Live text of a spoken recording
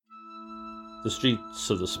The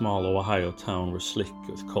streets of the small Ohio town were slick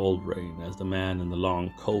with cold rain as the man in the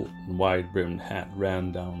long coat and wide-brimmed hat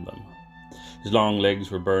ran down them. His long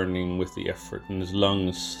legs were burning with the effort, and his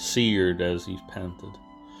lungs seared as he panted.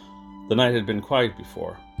 The night had been quiet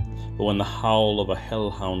before, but when the howl of a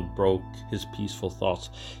hellhound broke his peaceful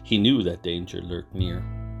thoughts, he knew that danger lurked near.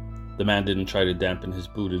 The man didn't try to dampen his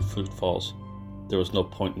booted footfalls. There was no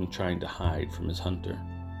point in trying to hide from his hunter.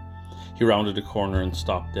 He rounded a corner and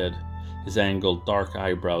stopped dead. His angled, dark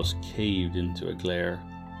eyebrows caved into a glare.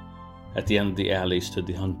 At the end of the alley stood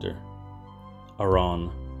the hunter,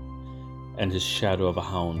 Aron, and his shadow of a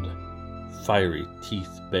hound, fiery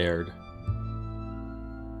teeth bared.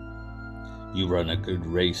 "You run a good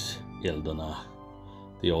race, Eldonah,"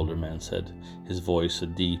 the older man said, his voice a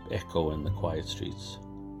deep echo in the quiet streets.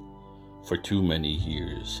 "For too many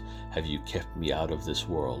years have you kept me out of this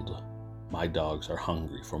world. My dogs are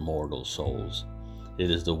hungry for mortal souls. It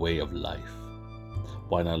is the way of life.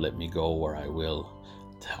 Why not let me go where I will,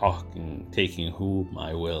 taking whom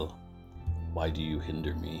I will? Why do you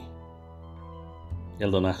hinder me?"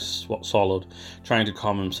 Eldonah swallowed, trying to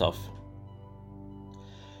calm himself.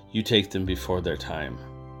 "You take them before their time.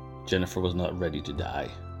 Jennifer was not ready to die.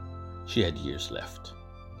 She had years left."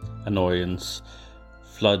 Annoyance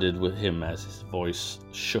flooded with him as his voice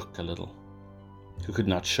shook a little. He could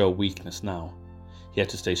not show weakness now. He had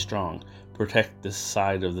to stay strong, protect this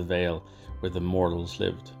side of the veil where the mortals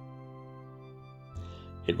lived.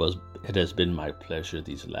 It has been my pleasure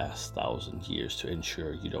these last 1,000 years to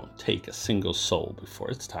ensure you don't take a single soul before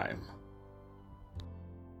it's time.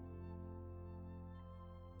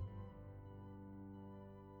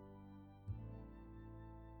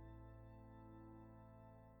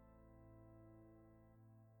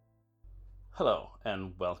 Hello,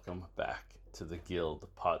 and welcome back to the Guild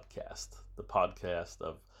podcast, the podcast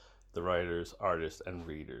of the Writers, Artists, and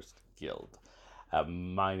Readers Guild.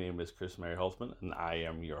 My name is Chris Mary Holtzman, and I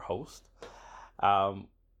am your host. I've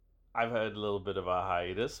had a little bit of a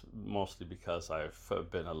hiatus, mostly because I've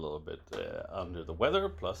been a little bit under the weather,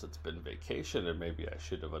 plus it's been vacation, and maybe I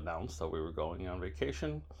should have announced that we were going on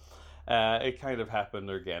vacation. It kind of happened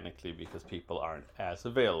organically because people aren't as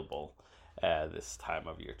available this time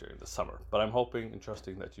of year during the summer. But I'm hoping and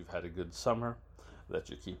trusting that you've had a good summer, that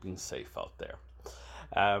you're keeping safe out there.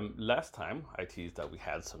 Last time I teased that we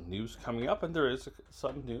had some news coming up, and there is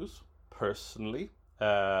some news. Personally,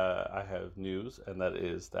 I have news, and that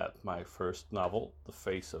is that my first novel, The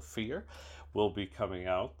Face of Fear, will be coming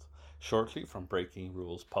out shortly from Breaking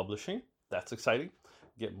Rules Publishing. That's exciting.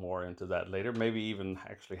 Get more into that later. Maybe even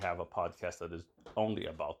actually have a podcast that is only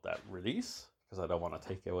about that release, because I don't want to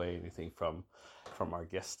take away anything from our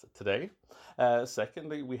guest today.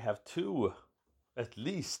 Secondly, we have at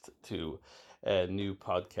least two new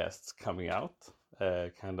podcasts coming out,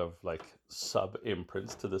 kind of like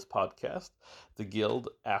sub-imprints to this podcast. The Guild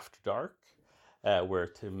After Dark, where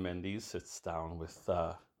Tim Mendes sits down with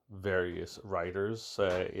various writers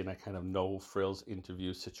in a kind of no-frills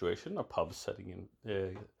interview situation, a pub setting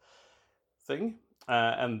thing.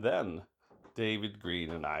 And then David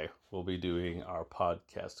Green and I will be doing our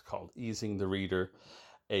podcast called Easing the Reader,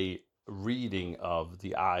 a reading of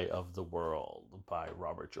The Eye of the World by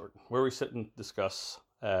Robert Jordan, where we sit and discuss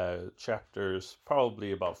chapters,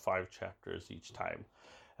 probably about 5 chapters each time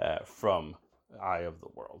from Eye of the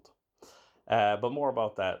World. But more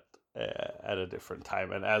about that at a different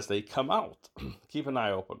time. And as they come out, keep an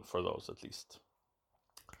eye open for those at least.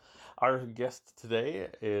 Our guest today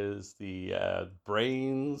is the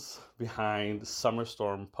brains behind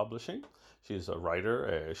Summerstorm Publishing. She's a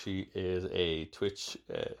writer. She is a Twitch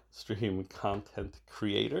stream content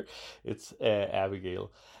creator. It's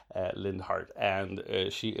Abigail Lindhart, and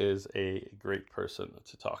she is a great person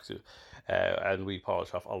to talk to. And we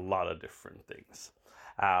polish off a lot of different things.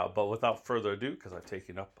 But without further ado, because I've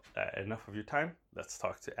taken up enough of your time, let's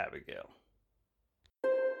talk to Abigail.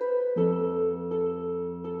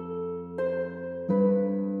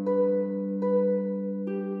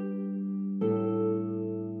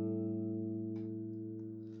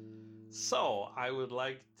 So I would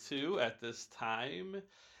like to, at this time,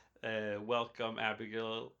 welcome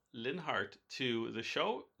Abigail Lindhart to the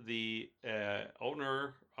show, the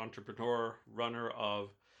owner, entrepreneur, runner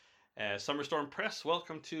of Summerstorm Press.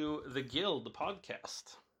 Welcome to the Guild, the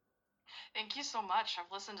podcast. Thank you so much.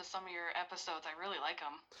 I've listened to some of your episodes. I really like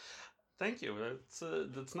them. Thank you.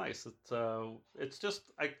 That's nice. It's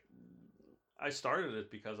just I started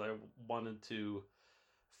it because I wanted to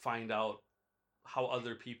find out how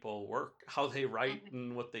other people work, how they write,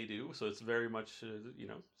 and what they do. So it's very much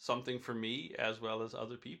something for me as well as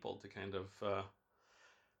other people to kind of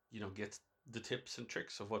the tips and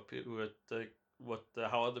tricks of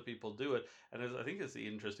how other people do it. And I think it's the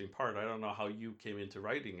interesting part. I don't know how you came into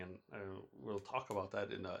writing, and we'll talk about that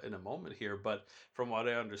in a moment here. But from what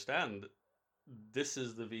I understand, this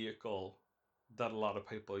is the vehicle that a lot of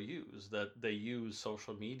people use. That they use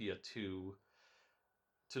social media to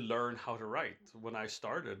learn how to write. When I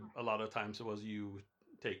started, a lot of times it was you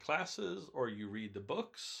take classes or you read the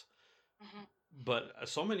books. Hmm. But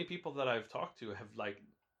so many people that I've talked to have like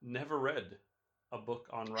never read a book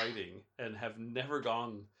on writing and have never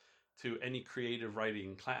gone to any creative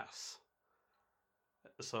writing class.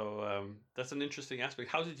 So that's an interesting aspect.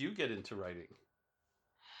 How did you get into writing?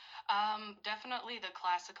 Definitely the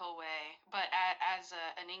classical way, but as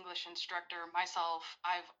an English instructor myself,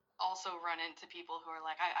 I've also run into people who are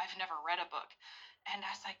like, I've never read a book. And I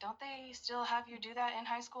was like, don't they still have you do that in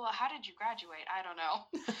high school? How did you graduate? I don't know.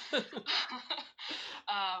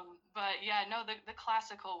 But yeah, no, the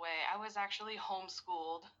classical way. I was actually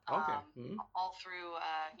homeschooled Okay. Mm-hmm. all through,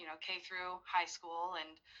 K through high school, and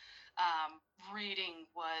reading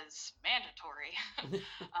was mandatory.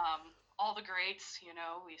 All the greats,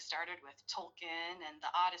 we started with Tolkien and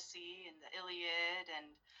the Odyssey and the Iliad,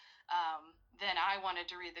 and then I wanted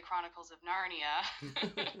to read the Chronicles of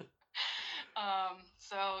Narnia.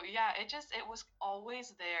 So yeah, it was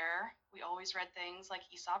always there. We always read things like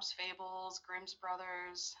Aesop's Fables, Grimm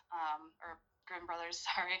Brothers,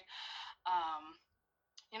 sorry. Um,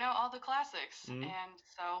 all the classics. Mm-hmm. And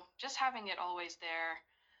so just having it always there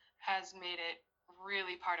has made it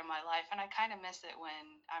really part of my life. And I kind of miss it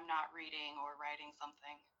when I'm not reading or writing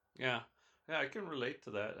something. Yeah, yeah, I can relate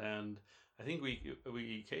to that, and I think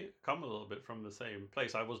come a little bit from the same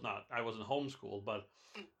place. I wasn't homeschooled, but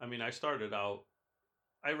Mm. I mean, I started out.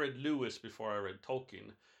 I read Lewis before I read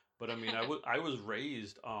Tolkien, but I mean, I was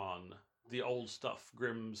raised on the old stuff,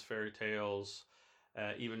 Grimm's fairy tales,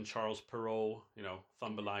 even Charles Perrault, Mhm.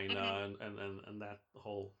 Thumbelina, and that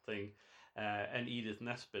whole thing, and Edith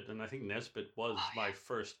Nesbit, and I think Nesbit was Oh, my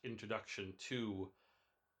first introduction to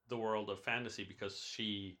the world of fantasy because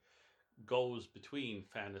she goes between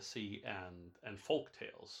fantasy and folk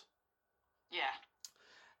tales, yeah.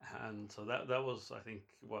 and so that was, I think,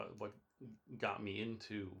 what got me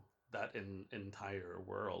into that entire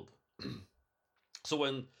world. So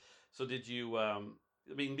when so did you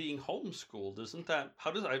I mean, being homeschooled, isn't that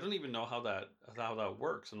how does I don't even know how that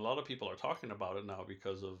works, and a lot of people are talking about it now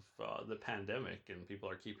because of the pandemic, and people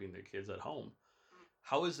are keeping their kids at home. Yeah.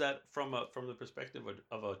 How is that from the perspective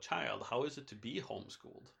of a child? How is it to be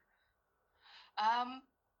homeschooled? Um,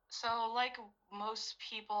 so like most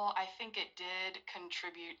people, I think it did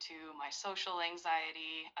contribute to my social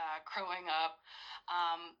anxiety growing up.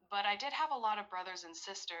 But I did have a lot of brothers and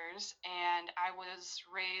sisters, and I was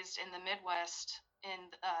raised in the Midwest,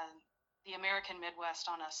 in the American Midwest,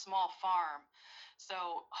 on a small farm.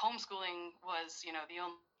 So homeschooling was, the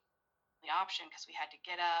only option because we had to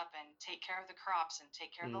get up and take care of the crops and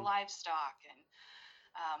take care of the Mm, livestock, and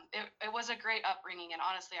it was a great upbringing, and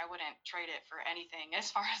honestly, I wouldn't trade it for anything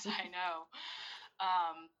as far as I know.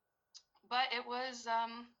 Um, but it was,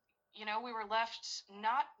 we were left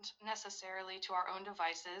not necessarily to our own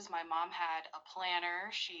devices. My mom had a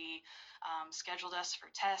planner. She scheduled us for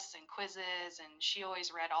tests and quizzes, and she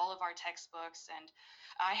always read all of our textbooks. And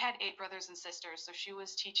I had 8 brothers and sisters, so she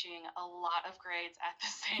was teaching a lot of grades at the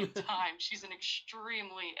same time. She's an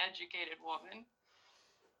extremely educated woman.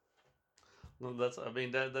 no, I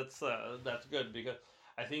mean, that's good because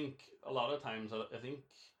I think a lot of times I think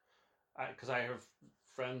because I have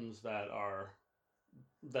friends that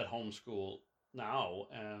homeschool now,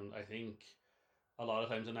 and I think a lot of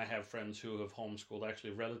times, and I have friends who have homeschooled,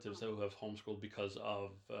 actually relatives who have homeschooled because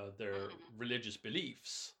of their Mm-hmm. religious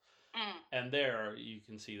beliefs, Mm-hmm. and there you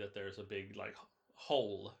can see that there's a big like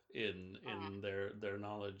hole in Mm-hmm. their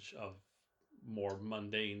knowledge of more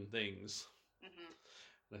mundane things. Mm-hmm.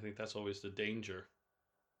 And I think that's always the danger.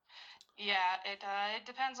 Yeah, it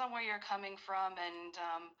depends on where you're coming from, and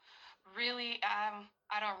really,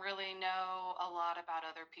 I don't really know a lot about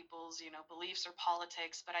other people's, beliefs or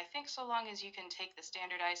politics. But I think so long as you can take the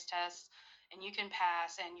standardized tests and you can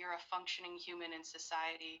pass, and you're a functioning human in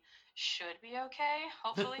society, should be okay.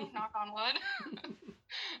 Hopefully, knock on wood.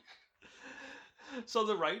 So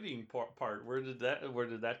the writing part, where did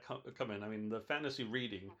that come in? I mean, the fantasy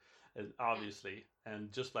reading, obviously,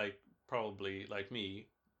 and just like probably like me,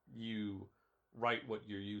 you write what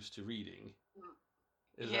you're used to reading.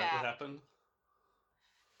 Is that what Yeah, happened?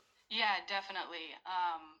 yeah, definitely.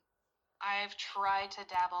 I've tried to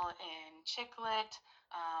dabble in chick lit.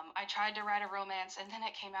 I tried to write a romance, and then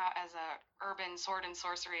it came out as a urban sword and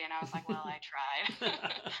sorcery, and I was like, well, I tried.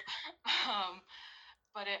 um,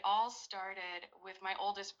 but it all started with my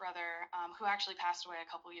oldest brother, who actually passed away a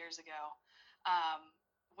couple years ago.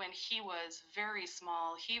 When he was very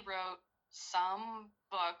small, he wrote some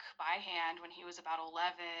book by hand when he was about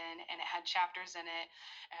 11, and it had chapters in it,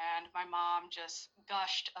 and my mom just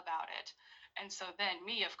gushed about it. And so then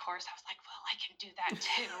me, of course, I was like, well, I can do that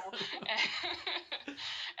too.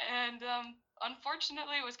 And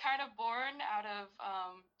unfortunately, it was kind of born out of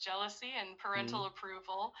jealousy and parental Mm.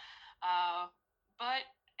 approval. But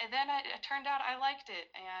and then it turned out I liked it,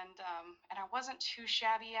 and I wasn't too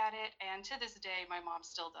shabby at it. And to this day, my mom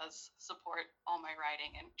still does support all my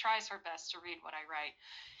writing and tries her best to read what I write,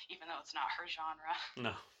 even though it's not her genre.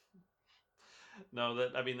 No, no.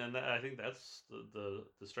 That I mean, and that, I think that's the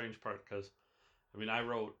strange part because I mean,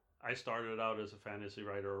 I started out as a fantasy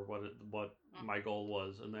writer, or what Mm. my goal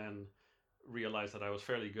was, and then realized that I was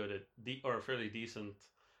fairly good at or fairly decent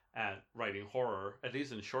at writing horror, at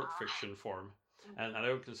least in short Ah. fiction form. And I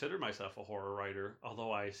don't consider myself a horror writer,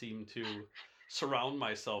 although I seem to surround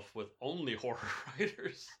myself with only horror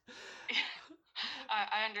writers.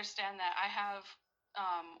 I understand that. I have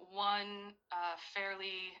one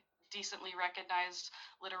fairly decently recognized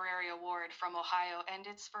literary award from Ohio, and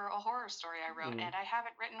it's for a horror story I wrote, Mm. and I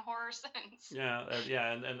haven't written horror since. Yeah,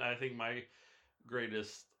 yeah, and I think my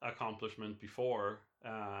greatest accomplishment before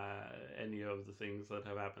any of the things that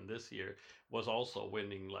have happened this year was also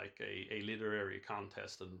winning like a literary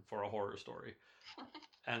contest and for a horror story.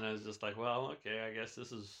 And I was just like, well, okay, I guess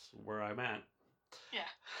this is where I'm at. Yeah,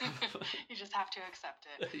 you just have to accept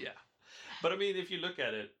it. Yeah. But I mean, if you look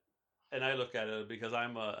at it, and I look at it because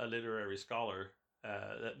I'm a literary scholar,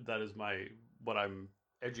 that is what I'm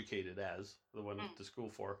educated as, the one Mm. to school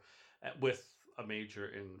for, with a major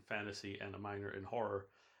in fantasy and a minor in horror.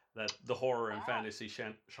 That the horror and Wow. fantasy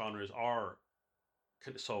genres are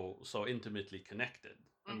so intimately connected.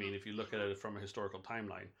 I Mm-hmm. mean, if you look at Mm-hmm. it from a historical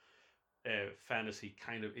timeline, fantasy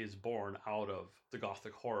kind of is born out of the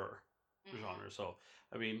gothic horror Mm-hmm. genre. So,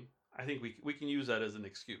 I mean, I think we can use that as an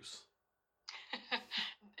excuse.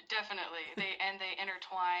 Definitely. They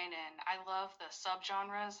intertwine, and I love the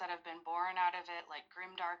subgenres that have been born out of it, like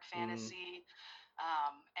grimdark Mm, fantasy.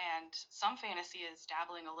 And some fantasy is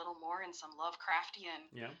dabbling a little more in some Lovecraftian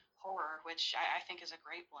yeah, horror, which I think is a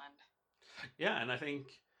great blend. yeah, and I think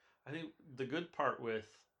the good part with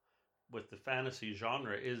the fantasy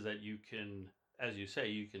genre is that you can, as you say,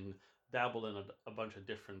 you can dabble in a bunch of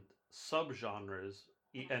different subgenres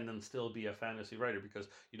and then still be a fantasy writer because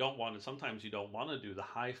you don't want to. Sometimes you don't want to do the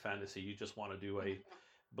high fantasy. You just want to do a Mm-hmm.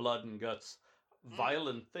 blood and guts Mm.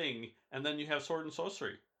 violent thing, and then you have sword and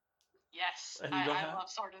sorcery, Yes, and you don't I have love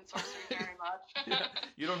sword and sorcery very much. yeah,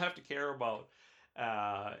 you don't have to care about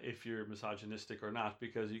if you're misogynistic or not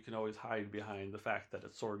because you can always hide behind the fact that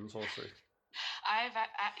it's sword and sorcery.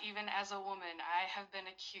 Even as a woman, I have been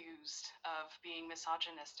accused of being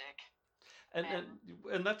misogynistic. And And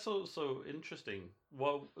and that's so interesting.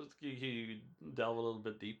 What can you delve a little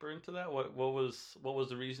bit deeper into that? What was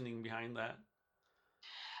the reasoning behind that?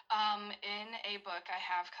 in a book I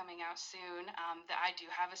have coming out soon, that I do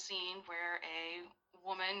have a scene where a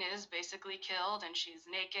woman is basically killed and she's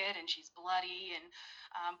naked and she's bloody, and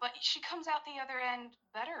but she comes out the other end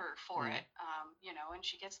better for Mm, it, and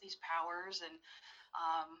she gets these powers. And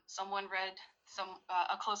someone read some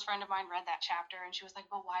a close friend of mine read that chapter, and she was like,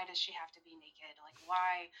 "But why does she have to be naked? Like,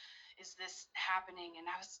 why is this happening?" And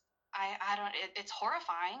I don't. It's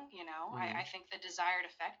horrifying. I mm, think the desired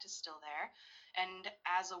effect is still there, and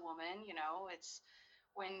as a woman, it's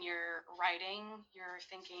when you're writing, you're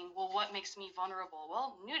thinking, well, what makes me vulnerable?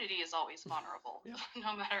 Well, nudity is always vulnerable, yeah.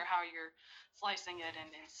 no matter how you're slicing it in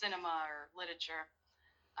cinema or literature.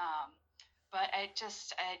 Um, but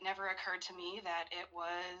it never occurred to me that it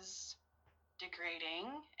was degrading.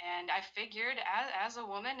 And I figured as a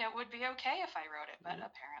woman, it would be okay if I wrote it, but Yeah.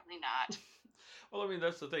 apparently not. Well, I mean,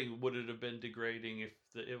 that's the thing. Would it have been degrading if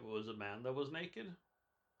it was a man that was naked?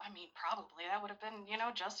 I mean, probably that would have been,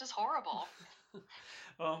 just as horrible.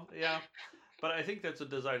 Well, yeah, but I think that's a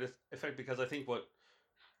desired effect because I think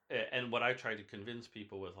and what I try to convince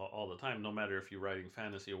people with all the time, no matter if you're writing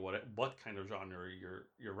fantasy or what kind of genre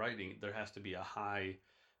you're writing, there has to be a high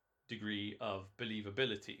degree of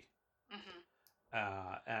believability. Hmm.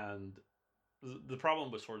 And the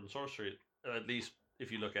problem with sword and sorcery, at least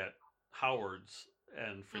if you look at Howard's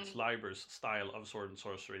and Fritz Hmm. Leiber's style of sword and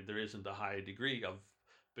sorcery, there isn't a high degree of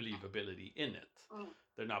believability in it. Hmm.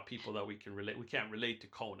 They're not people that we can relate. We can't relate to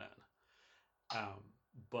Conan,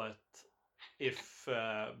 but if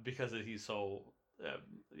because he's so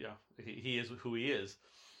yeah, he is who he is.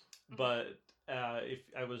 Hmm. But if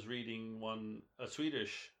I was reading a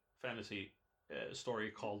Swedish fantasy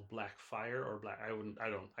story called Black Fire or Black.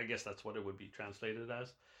 I guess that's what it would be translated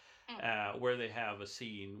as, where they have a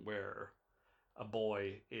scene where a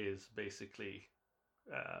boy is basically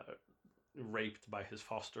raped by his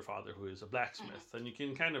foster father, who is a blacksmith. And you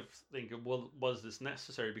can kind of think, well, was this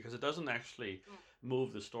necessary? Because it doesn't actually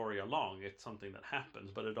move the story along. It's something that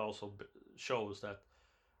happens, but it also shows that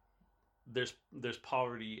there's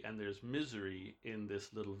poverty and there's misery in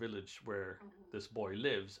this little village where this boy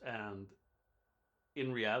lives, and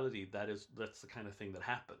in reality that's the kind of thing that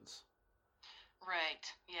happens. Right.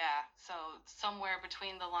 Yeah. So somewhere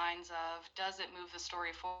between the lines of, does it move the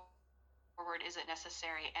story forward? Is it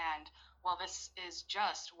necessary? And well, this is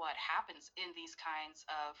just what happens in these kinds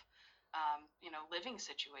of living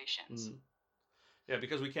situations. Yeah,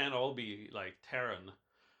 because we can't all be like Terran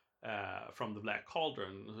from the Black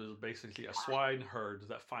Cauldron, who's basically a swineherd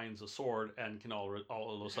that finds a sword and can all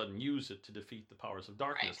of a sudden use it to defeat the powers of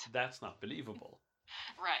darkness. Right. That's not believable.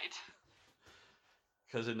 Right.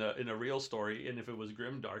 Because in a real story, and if it was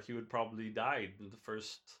Grimdark, he would probably die in the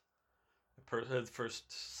first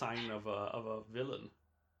sign of a villain.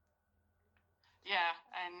 Yeah,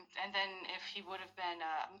 and then if he would have been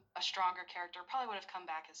a stronger character, probably would have come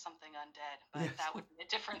back as something undead, but yes. That would be a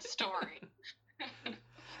different story.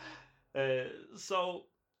 So,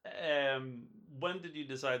 when did you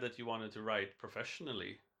decide that you wanted to write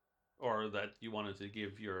professionally, or that you wanted to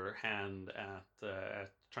give your hand at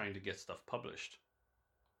trying to get stuff published?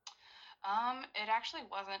 It actually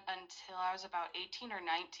wasn't until I was about 18 or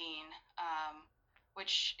 19,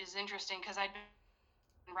 which is interesting because I'd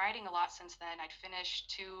been writing a lot since then. I'd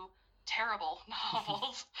finished 2 terrible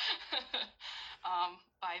novels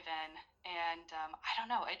by then, and I don't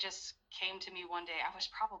know, it just came to me one day. I was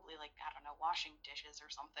probably like, I don't know, washing dishes or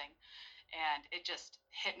something, and it just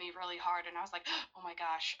hit me really hard, and I was like, oh my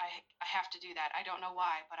gosh, I have to do that. I don't know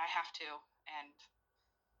why, but I have to. And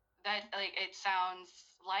that, like, it sounds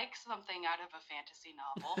like something out of a fantasy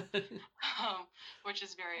novel, which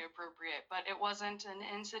is very appropriate, but it wasn't an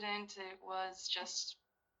incident. It was just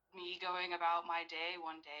me going about my day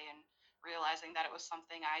one day and realizing that it was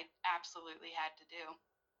something I absolutely had to do.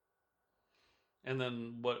 And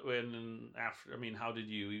then after, I mean, how did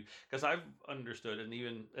you, because I've understood, and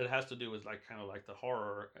even it has to do with like kind of like the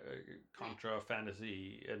horror contra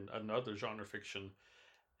fantasy and other genre fiction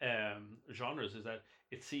genres, is that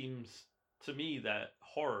it seems to me that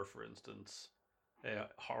horror, for instance,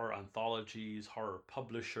 horror anthologies, horror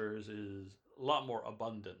publishers is a lot more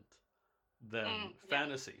abundant than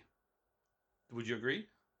fantasy. Would you agree?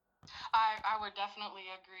 I would definitely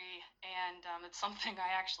agree, and it's something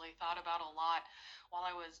I actually thought about a lot while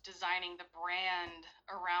I was designing the brand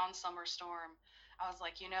around Summer Storm. I was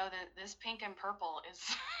like, that this pink and purple is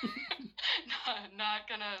not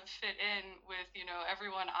gonna fit in with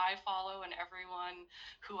everyone I follow and everyone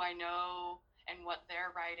who I know and what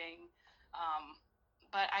they're writing.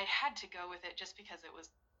 But I had to go with it just because it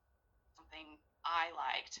was something I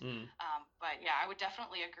liked. But yeah, I would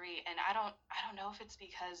definitely agree. And I don't know if it's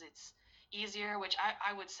because it's easier, which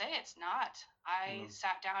I would say it's not. I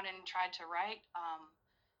sat down and tried to write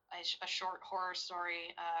a short horror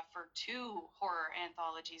story for 2 horror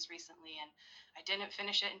anthologies recently, and I didn't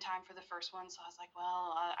finish it in time for the first one. So I was like,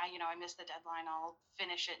 well, I missed the deadline. I'll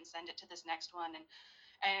finish it and send it to this next one. And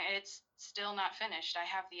it's still not finished. I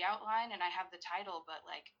have the outline and I have the title, but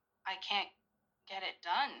like I can't get it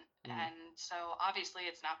done. And so obviously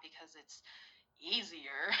it's not because it's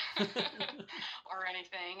easier or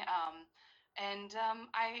anything.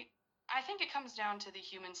 I think it comes down to the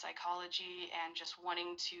human psychology and just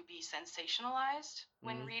wanting to be sensationalized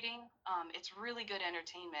when reading. It's really good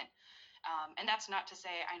entertainment. And that's not to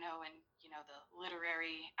say, I know in the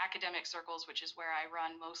literary academic circles, which is where I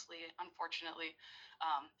run mostly, unfortunately,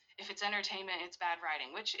 if it's entertainment, it's bad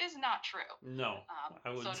writing, which is not true. No,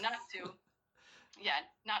 I wouldn't. So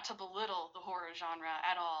not to belittle the horror genre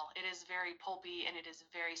at all. It is very pulpy and it is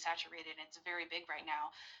very saturated and it's very big right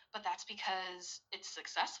now. But that's because it's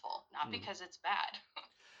successful, not because it's bad.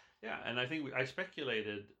 Yeah, and I think I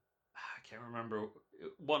speculated, I can't remember,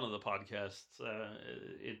 one of the podcasts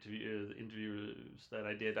interviews that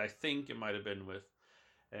I did, I think it might have been with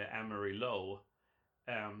Anne-Marie Lowe,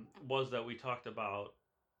 was that we talked about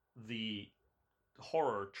the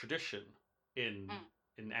horror tradition in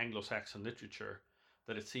Anglo-Saxon literature,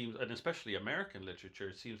 that it seems, and especially American literature,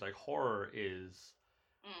 it seems like horror is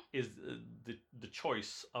the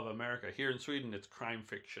choice of America. Here in Sweden, it's crime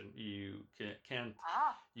fiction. You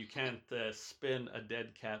can't spin a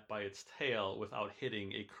dead cat by its tail without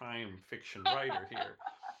hitting a crime fiction writer here.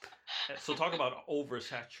 So talk about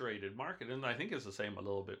oversaturated market, and I think it's the same a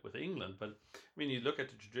little bit with England. But I mean, you look at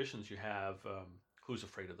the traditions. You have Who's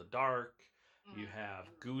Afraid of the Dark. You have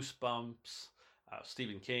Goosebumps,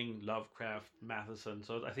 Stephen King, Lovecraft, Matheson.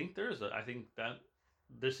 So I think that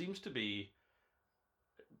there seems to be,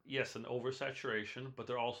 yes, an oversaturation, but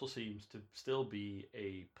there also seems to still be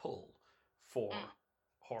a pull for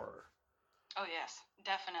horror. Oh yes,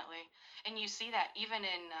 definitely. And you see that even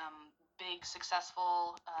in big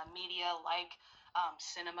successful media like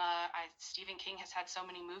cinema. Stephen King has had so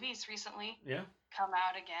many movies recently Yeah. come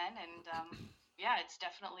out again, and yeah, it's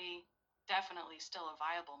definitely still a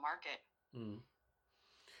viable market. Mm.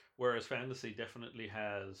 Whereas fantasy definitely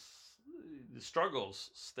has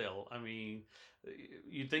struggles still. I mean,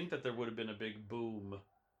 you'd think that there would have been a big boom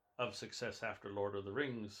of success after Lord of the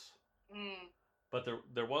Rings, but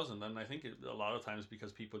there wasn't, and I think a lot of times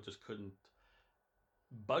because people just couldn't,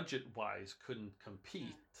 budget wise, couldn't compete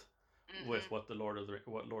with what Lord of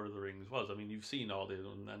the Rings was. I mean, you've seen all the,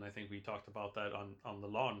 and I think we talked about that on the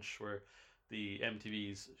launch where the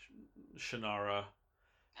MTV's Shannara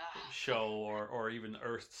show or even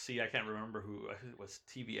Earthsea. I can't remember who it was.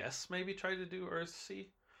 TBS maybe tried to do Earthsea.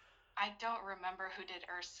 I don't remember who did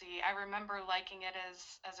Earthsea. I remember liking it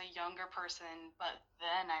as a younger person, but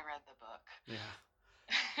then I read the book. Yeah.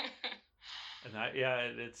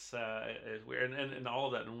 And it's weird, and all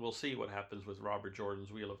of that, and we'll see what happens with Robert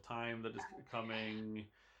Jordan's Wheel of Time that is coming.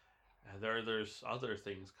 There's other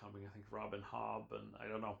things coming. I think Robin Hobb, and I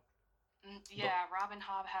don't know. Yeah, Robin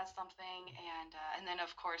Hobb has something, and then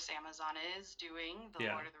of course Amazon is doing the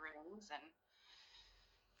Lord of the Rings, and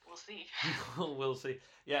we'll see. We'll see.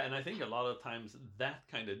 Yeah, and I think a lot of times that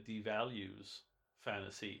kind of devalues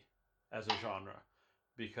fantasy as a genre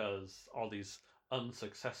because all these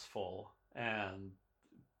unsuccessful and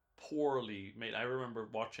poorly made. I remember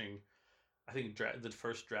watching, I think the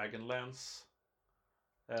first Dragonlance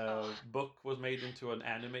book was made into an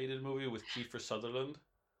animated movie with Kiefer Sutherland.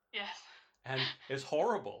 Yes. And it's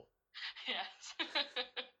horrible. Yes.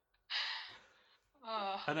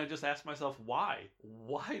 And I just asked myself, why?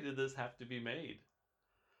 Why did this have to be made?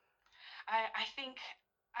 I think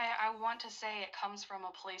I want to say it comes from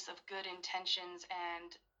a place of good intentions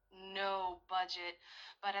and no budget,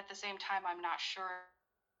 but at the same time, I'm not sure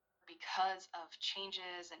because of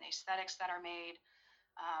changes and aesthetics that are made.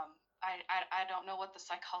 I don't know what the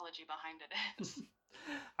psychology behind it is.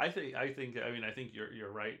 I think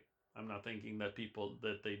you're right. I'm not thinking that people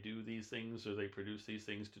that they do these things or they produce these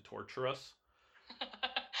things to torture us.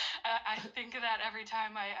 I think of that every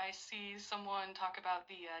time I see someone talk about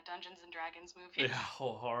the Dungeons and Dragons movie. Yeah,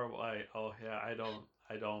 horrible. I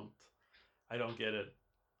don't get it.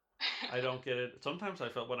 I don't get it. Sometimes I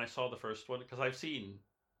felt when I saw the first one, because I've seen,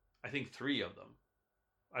 I think 3 of them.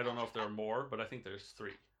 I don't know if there are more, but I think there's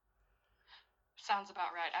 3. Sounds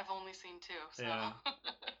about right. I've only seen 2. So. Yeah.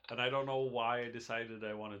 And I don't know why I decided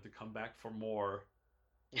I wanted to come back for more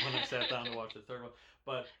when I sat down to watch the third one.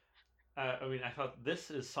 But I thought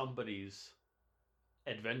this is somebody's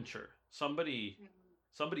adventure. Somebody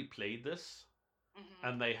played this,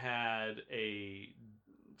 and they had a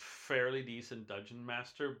fairly decent dungeon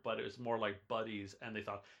master, but it was more like buddies, and they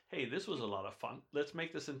thought, hey, this was a lot of fun. Let's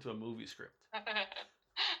make this into a movie script.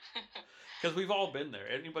 Because we've all been there.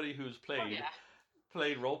 Anybody who's played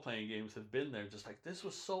role-playing games have been there, just like, this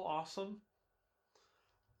was so awesome.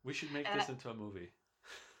 We should make this into a movie.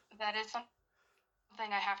 That is something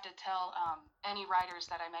I have to tell any writers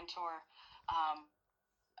that I mentor,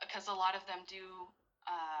 because a lot of them do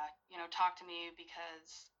talk to me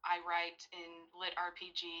because I write in lit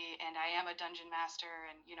RPG and I am a dungeon master,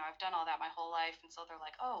 and I've done all that my whole life, and so they're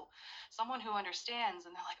like, oh, someone who understands,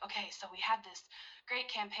 and they're like, okay, so we had this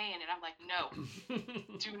great campaign, and I'm like, no,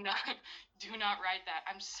 do not write that.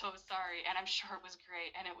 I'm so sorry, and I'm sure it was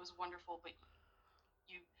great and it was wonderful, but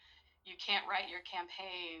you can't write your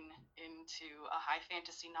campaign into a high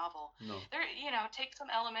fantasy novel. No. There, take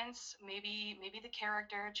some elements, maybe the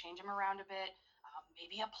character, change them around a bit,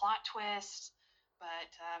 maybe a plot twist, but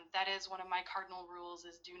that is one of my cardinal rules: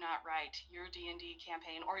 is do not write your D&D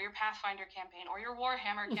campaign or your Pathfinder campaign or your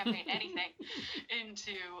Warhammer campaign, anything,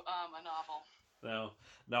 into a novel.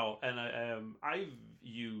 No, and I've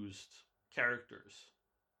used characters,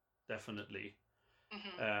 definitely.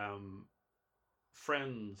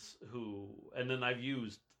 Friends who, and then I've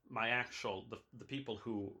used my actual the people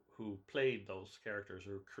who played those characters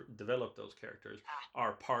or developed those characters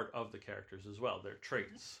are part of the characters as well. Their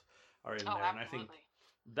traits are in there, absolutely.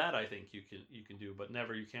 And I think you can do, but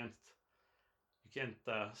never you can't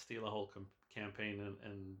steal a whole campaign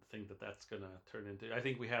and think that that's gonna turn into. I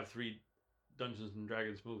think we have 3 Dungeons and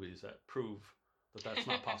Dragons movies that prove that that's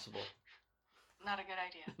not possible. Not a good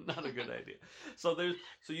idea. Not a good idea. So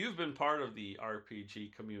you've been part of the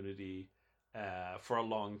RPG community for a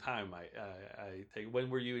long time. I think. When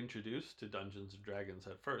were you introduced to Dungeons and Dragons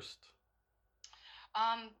at first?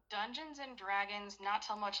 Dungeons and Dragons, not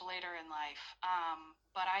till much later in life.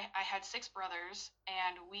 But I had six brothers,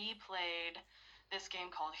 and we played this game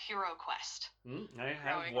called Hero Quest I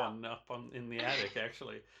have growing up. one up in the attic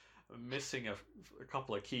actually. I'm missing a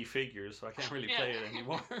couple of key figures, so I can't really Yeah. play it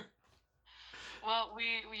anymore. Well,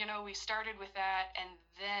 we started with that, and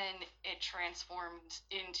then it transformed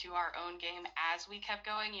into our own game as we kept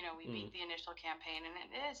going. We beat Mm, the initial campaign, and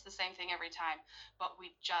it is the same thing every time, but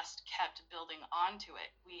we just kept building onto it.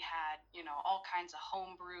 We had, all kinds of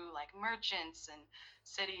homebrew, like merchants and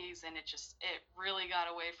cities, and it really got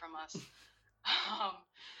away from us. Um,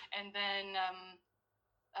 and then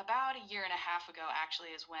about a year and a half ago actually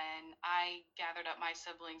is when I gathered up my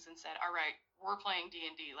siblings and said, all right, we're playing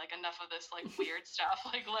D&D, like enough of this like weird stuff,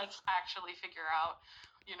 like let's actually figure out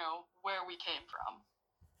where we came from.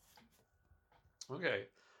 okay,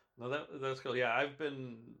 no, that's cool. Yeah, I've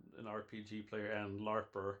been an RPG player and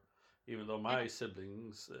LARPer, even though my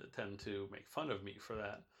siblings tend to make fun of me for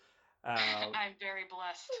that. Uh, I'm very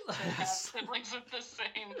blessed to have siblings with the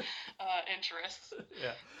same interests.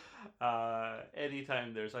 yeah.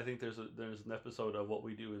 Anytime I think there's an episode of What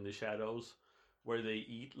We Do in the Shadows where they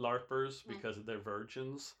eat LARPers because they're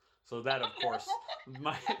virgins. So that, of course,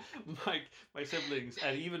 my my my siblings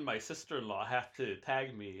and even my sister-in-law have to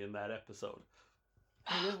tag me in that episode.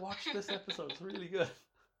 Hey, watch this episode. It's really good.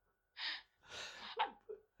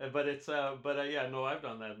 But yeah, no, I've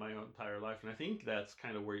done that my entire life, and I think that's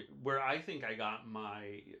kind of where I think I got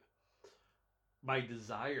my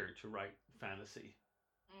desire to write fantasy.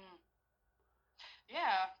 Mm.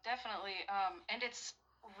 Yeah, definitely. And it's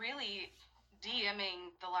really DMing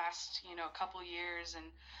the last, couple years and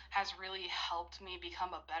has really helped me become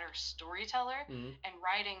a better storyteller. Mm-hmm. And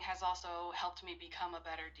writing has also helped me become a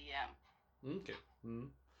better DM. Okay. Mm-hmm.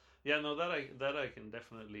 Yeah, no, that I can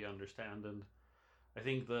definitely understand, and I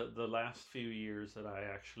think the last few years that I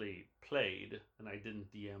actually played and I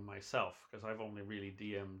didn't DM myself because I've only really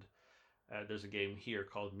DM'd. There's a game here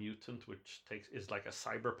called Mutant, which is like a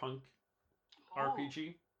cyberpunk Oh,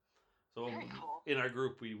 RPG. So very cool. in our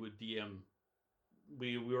group, we would DM.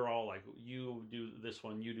 We were all like, you do this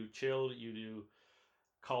one, you do chill, you do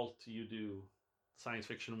cult, you do science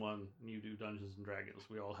fiction one, and you do Dungeons and Dragons.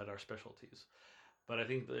 We all had our specialties. But I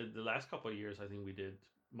think the last couple of years, I think we did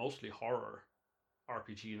mostly horror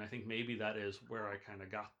RPG, and I think maybe that is where I kind of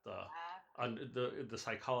got the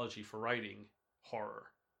psychology for writing horror.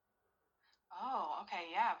 Oh, okay.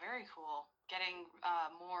 Yeah, very cool. Getting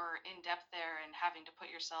more in depth there and having to put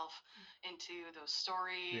yourself into those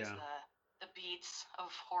stories, Yeah, the beats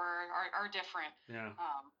of horror are different. yeah.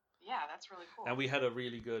 Yeah, that's really And cool. we had a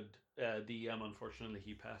really good DM. Unfortunately,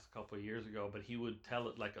 he passed a couple of years ago, but he would tell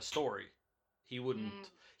it like a story. He Mm.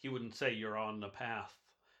 wouldn't he wouldn't say you're on the path.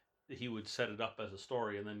 He would set it up as a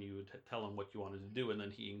story, and then you would tell him what you wanted to do, and then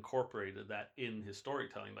he incorporated that in his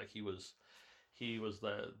storytelling. Like he was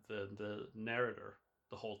the narrator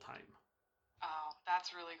the whole time. Oh,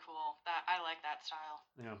 that's really cool. That I like that style.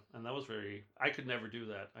 Yeah, and that was very. I could never do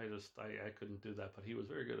that. I couldn't do that, but he was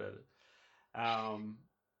very good at it.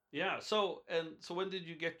 Yeah. So when did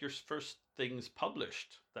you get your first things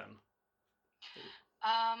published then?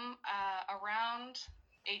 Around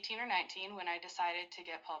 18 or 19 when I decided to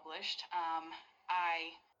get published.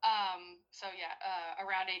 So yeah,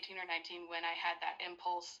 around 18 or 19 when I had that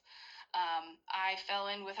impulse, I fell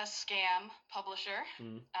in with a scam publisher.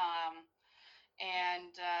 Mm.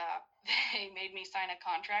 And they made me sign a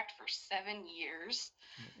contract for 7 years.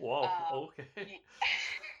 Whoa. Um, Okay.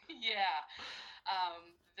 yeah.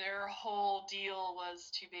 Their whole deal was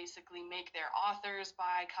to basically make their authors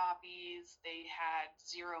buy copies. They had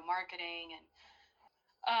zero marketing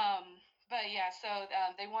but yeah, so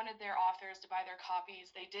they wanted their authors to buy their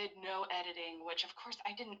copies. They did no editing, which of course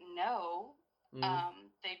I didn't know Mm.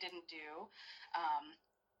 they didn't do, um,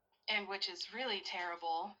 and which is really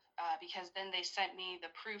terrible because then they sent me the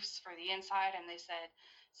proofs for the inside and they said,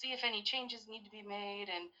 see if any changes need to be made.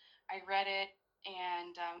 And I read it.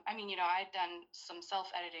 And I mean, I'd done some self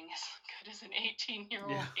editing as good as an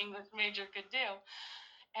 18-year-old Yeah. English major could do.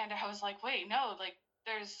 And I was like, wait, no, like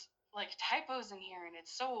there's like typos in here and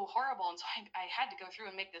it's so horrible. And so I had to go through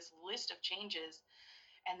and make this list of changes.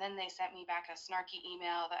 And then they sent me back a snarky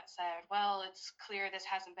email that said, well, it's clear this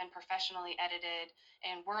hasn't been professionally edited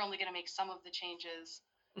and we're only going to make some of the changes.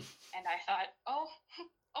 And I thought, oh,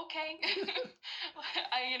 okay.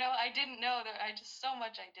 I didn't know that. So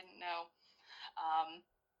much I didn't know. Um,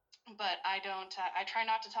 but I don't. I try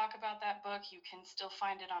not to talk about that book. You can still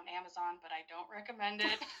find it on Amazon, but I don't recommend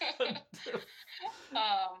it.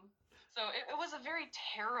 um, so it was a very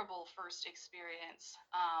terrible first experience.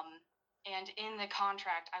 And in the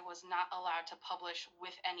contract, I was not allowed to publish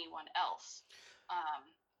with anyone else.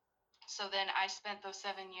 So then I spent those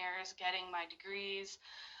 7 years getting my degrees.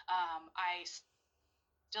 I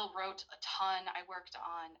still wrote a ton. I worked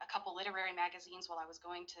on a couple literary magazines while I was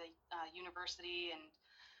going to university, and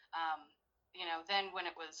um, then when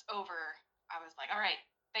it was over, I was like, all right,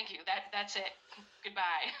 thank you. That's it.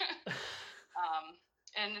 Goodbye. um,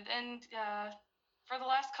 and for the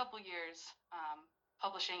last couple years,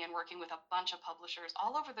 publishing and working with a bunch of publishers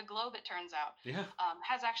all over the globe, it turns out, Yeah.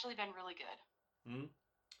 has actually been really good. Mm.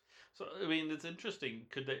 So I mean, it's interesting.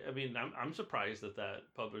 Could they? I mean, I'm surprised that that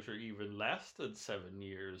publisher even lasted 7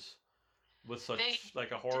 years with They such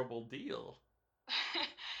like a did, horrible deal.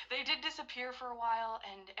 they did disappear for a while,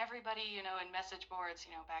 and everybody, in message boards,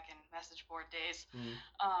 back in message board days, Mm.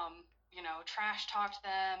 trash talked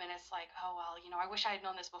them, and it's like, oh well, I wish I had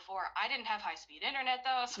known this before. I didn't have high speed internet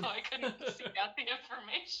though, so I couldn't seek out the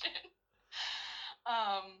information.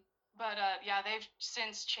 But yeah, they've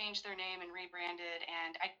since changed their name and rebranded,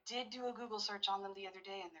 and I did do a Google search on them the other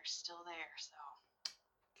day, and they're still there. So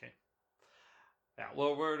Okay. Yeah.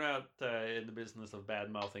 Well, we're not in the business of bad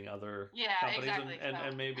mouthing other yeah, companies, and, exactly. and, So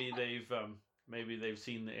and maybe they've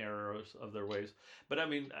seen the errors of their ways. But I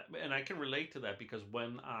mean, and I can relate to that because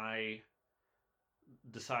when I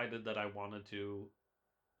decided that I wanted to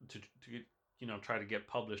try to get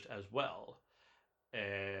published as well,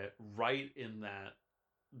 right in that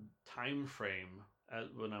time frame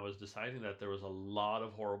when I was deciding that, there was a lot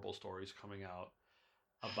of horrible stories coming out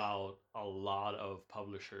about a lot of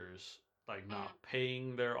publishers like mm, not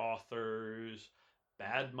paying their authors, mhm,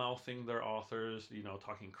 bad mouthing their authors,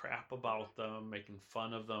 talking crap mhm. about them, making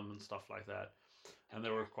fun of them and stuff like that. Oh And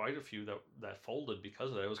there were dear. quite a few that folded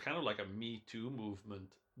because of that. It was kind of like a Me Too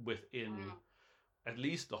movement within Mm, at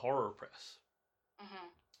least the horror press.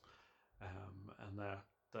 mhm. And that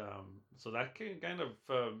so that can kind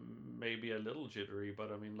of maybe a little jittery,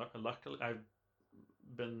 but I mean, luckily I've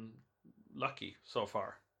been lucky so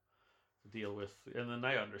far to deal with, and then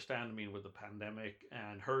I understand. I mean, with the pandemic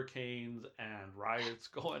and hurricanes and riots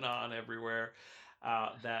going on everywhere,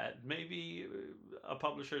 that maybe a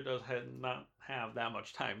publisher not have that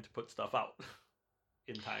much time to put stuff out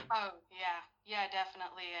in time. Oh yeah, yeah,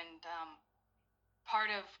 definitely. And part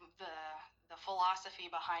of the the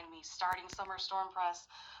philosophy behind me starting Summer Storm Press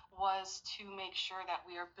was to make sure that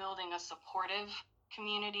we are building a supportive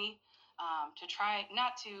community, to try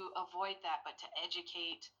not to avoid that, but to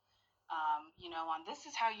educate, on this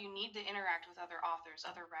is how you need to interact with other authors,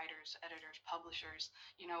 other writers, editors, publishers.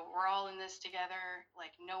 We're all in this together.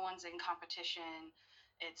 Like no one's in competition.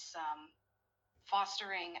 It's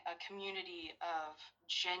fostering a community of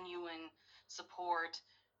genuine support,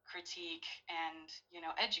 critique, and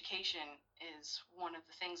education is one of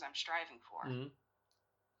the things I'm striving for. Mm-hmm.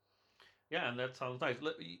 Yeah, and that sounds nice.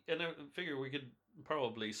 And I figure we could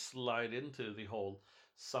probably slide into the whole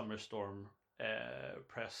Summer Storm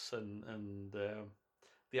press and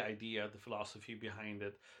the idea, the philosophy behind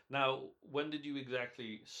it. Now, when did you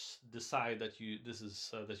exactly decide that you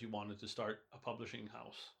wanted to start a publishing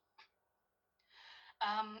house?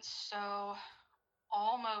 So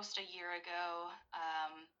almost a year ago,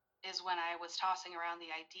 is when I was tossing around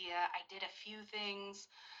the idea. I did a few things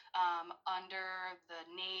under the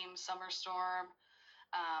name Summer Storm.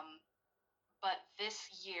 Um, but this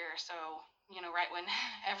year, so right when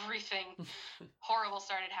everything horrible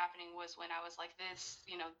started happening, was when I was like, this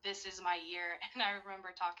is my year. And I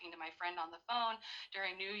remember talking to my friend on the phone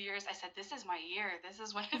during New Year's. I said, this is my year. This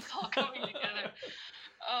is when it's all coming together.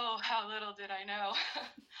 Oh, how little did I know.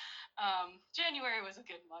 January was a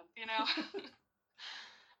good month.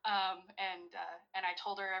 And I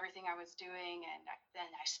told her everything I was doing, and then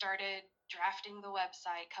I started drafting the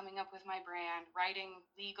website, coming up with my brand, writing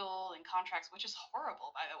legal and contracts, which is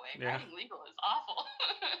horrible, by the way. Yeah. Writing legal is awful.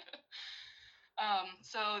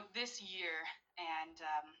 So this year, and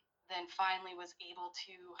then finally was able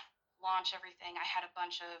to launch everything. I had a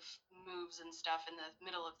bunch of moves and stuff in the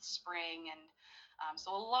middle of the spring, and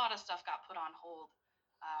so a lot of stuff got put on hold.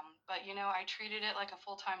 But I treated it like a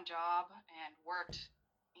full-time job and worked,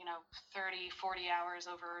 30, 40 hours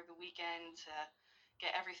over the weekend to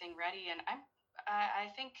get everything ready. And I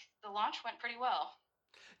think the launch went pretty well.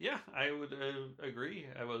 Yeah, I would agree.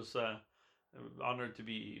 I was honored to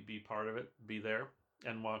be part of it, be there,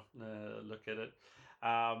 and look at it.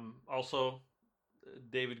 Also,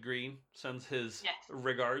 David Green sends his Yes.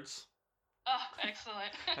 regards. Oh,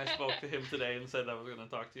 excellent. I spoke to him today and said I was going to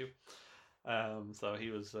talk to you. So he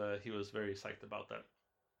was very psyched about that.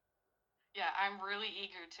 Yeah, I'm really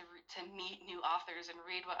eager to meet new authors and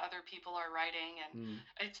read what other people are writing, and Mm.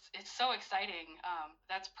 it's so exciting.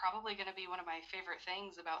 That's probably going to be one of my favorite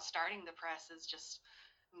things about starting the press is just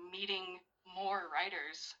meeting more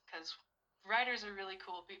writers because writers are really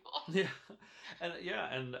cool people.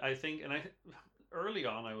 And I think early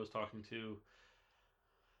on I was talking to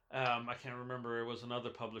I can't remember, it was another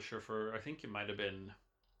publisher for, I think it might have been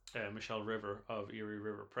Michelle River of Erie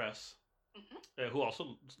River Press, Hmm. who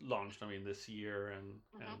also launched, I mean, this year,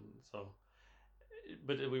 Hmm. and so,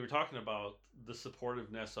 but we were talking about the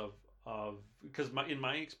supportiveness of because in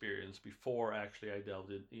my experience before actually I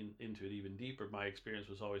delved into it even deeper, my experience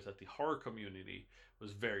was always that the horror community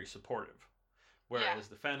was very supportive, Yeah. whereas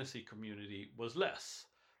the fantasy community was less.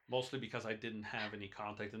 Mostly because I didn't have any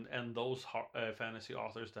contact, and those fantasy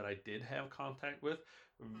authors that I did have contact with,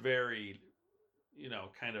 Hmm. very,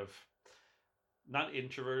 kind of not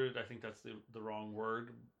introverted. I think that's the wrong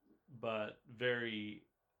word, but very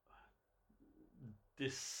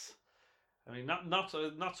this. I mean, not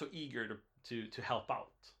so eager to help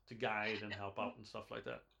out, to guide and help out and stuff like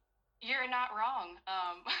that. You're not wrong.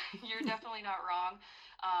 You're definitely not wrong.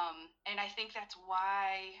 And I think that's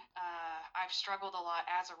why I've struggled a lot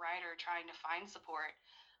as a writer trying to find support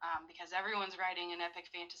because everyone's writing an epic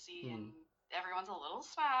fantasy and Hmm. everyone's a little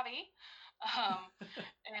snobby. Um,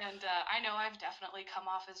 and I know I've definitely come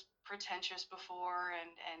off as pretentious before, and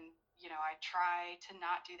I try to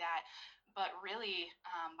not do that. But really,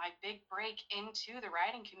 my big break into the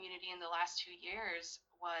writing community in the last 2 years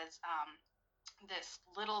was this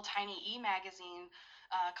little tiny e-magazine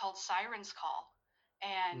called Sirens Call, Hmm.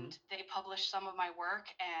 and they published some of my work,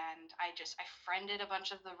 and I friended a bunch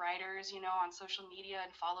of the writers, on social media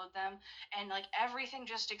and followed them, and like everything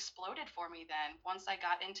just exploded for me then once I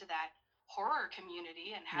got into that horror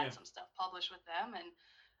community and had Yeah. some stuff published with them, and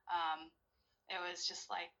um, it was just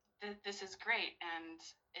like this is great, and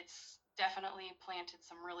it's definitely planted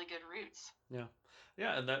some really good roots. Yeah.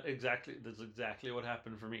 Yeah. And that's exactly what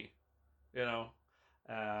happened for me. You know,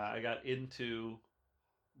 I got into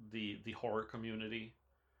the horror community,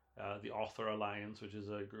 the Author Alliance, which is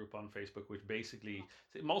a group on Facebook, which basically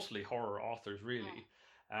mostly horror authors, Mm, really.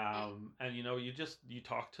 mm, And you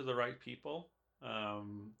talk to the right people,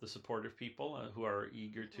 the supportive people who are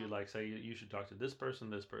eager to, mm. like, say you should talk to this person,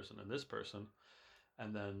 this person, and this person,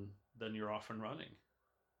 and then you're off and running,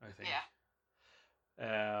 I think.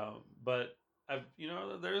 Yeah. But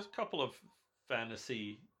there's a couple of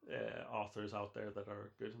fantasy authors out there that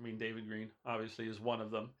are good. I mean, David Green obviously is one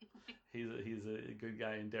of them. He's a good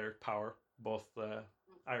guy, and Derek Power, both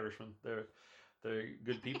Irishmen. They're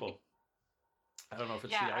good people. I don't know if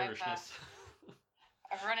it's Yeah, the Irishness.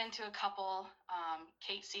 I've run into a couple.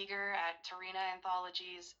 Kate Seeger at Tarina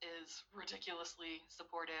Anthologies is ridiculously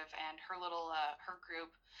supportive, and her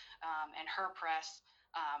group and her press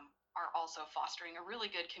are also fostering a really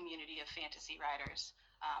good community of fantasy writers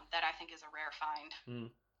that I think is a rare find.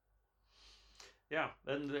 Mm. Yeah,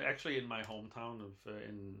 and actually in my hometown of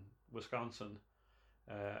in Wisconsin,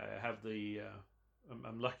 I have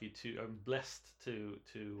I'm lucky I'm blessed to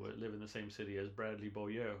live in the same city as Bradley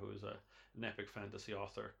Beaulieu, who is an epic fantasy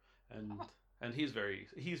author, Oh, and he's very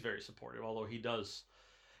supportive. Although he does,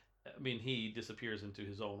 I mean, he disappears into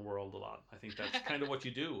his own world a lot. I think that's kind of what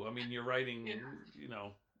you do. I mean, you're yeah. writing,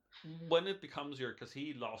 when it becomes because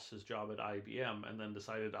he lost his job at IBM and then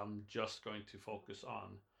decided I'm just going to focus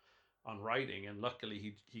on writing, and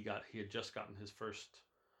luckily he had just gotten his first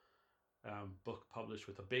book published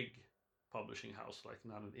with a big publishing house, like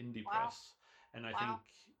not an indie Wow. press. And I Wow.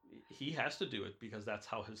 think he has to do it because that's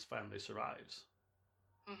how his family survives.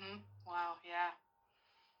 Wow. Yeah.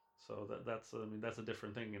 So that's, I mean, that's a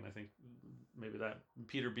different thing, and I think maybe that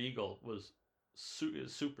Peter Beagle is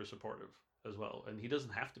super supportive as well, and he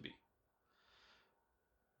doesn't have to be.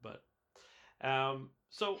 But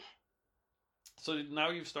so now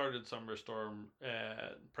you've started Summer Storm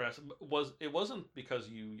Press. Wasn't because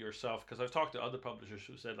you yourself? Because I've talked to other publishers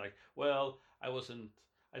who said, like, well, I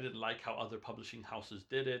didn't like how other publishing houses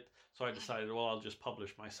did it, so I decided, well, I'll just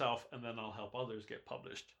publish myself, and then I'll help others get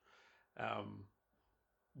published. Um,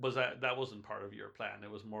 was that wasn't part of your plan? It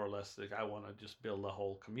was more or less like, I want to just build a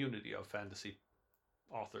whole community of fantasy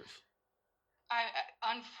authors.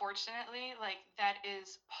 Unfortunately, like that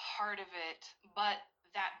is part of it, but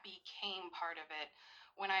that became part of it.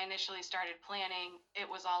 When I initially started planning, it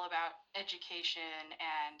was all about education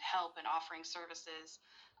and help and offering services.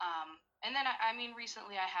 And then, I mean,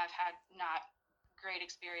 recently I have had not great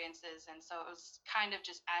experiences, and so it was kind of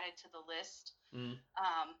just added to the list. Mm.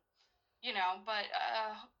 Um, but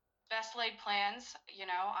best laid plans.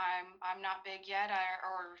 I'm not big yet,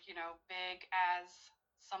 or big as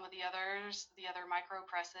some of the other micro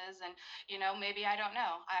presses, and maybe I don't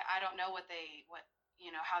know. I don't know what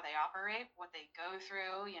how they operate, what they go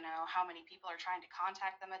through. How many people are trying to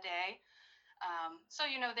contact them a day. So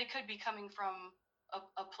they could be coming from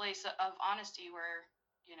a place of honesty where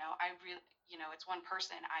I really it's one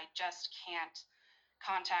person. I just can't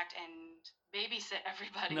contact and babysit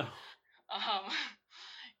everybody. No. Um,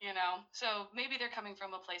 so maybe they're coming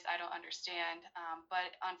from a place I don't understand.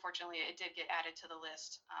 But unfortunately, it did get added to the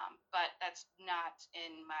list. But that's not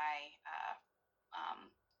in um,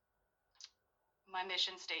 my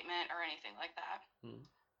mission statement or anything like that. Hmm.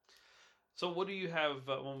 So what do you have?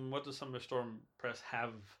 What does Summerstorm Press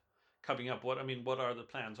have coming up? What are the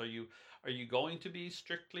plans? Are you going to be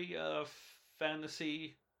strictly a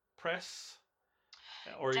fantasy press,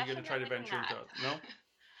 or are you going to try to Definitely venture not. into it? No?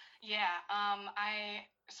 Yeah.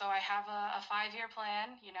 I have a 5-year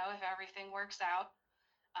plan. If everything works out.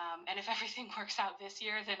 And if everything works out this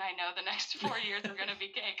year, then I know the next 4 years are going to be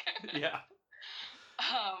cake. Yeah.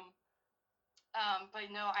 um, but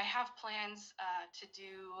no, I have plans to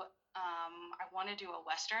do. I want to do a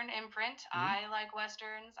Western imprint. Hmm. I like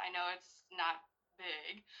Westerns. I know it's not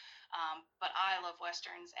big, but I love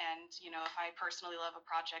Westerns. And if I personally love a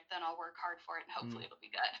project, then I'll work hard for it, and Hmm. hopefully it'll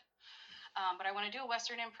be good. But I want to do a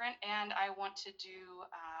Western imprint, and I want to do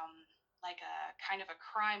like a kind of a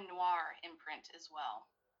crime noir imprint as well.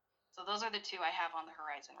 So those are the two I have on the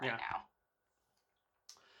horizon right Yeah. now.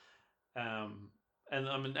 Um,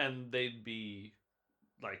 and they'd be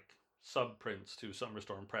like subprints to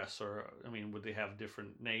Summerstorm Press, or would they have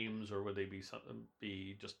different names, or would they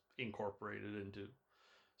be just incorporated into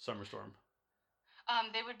Summerstorm?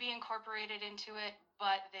 They would be incorporated into it,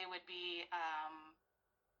 but they would be,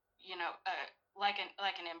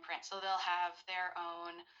 like an imprint. So they'll have their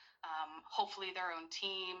own, hopefully their own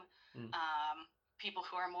team, Mm. people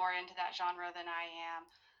who are more into that genre than I am.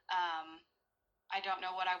 I don't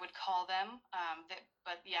know what I would call them,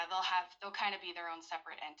 but yeah, they'll kind of be their own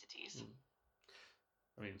separate entities.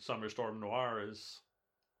 Summerstorm Noir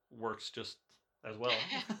works just as well.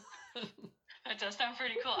 That does sound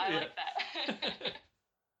pretty cool. I like that.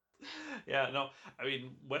 Yeah, no,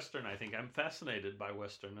 Western, I think I'm fascinated by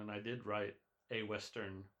Western, and I did write a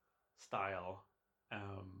Western style.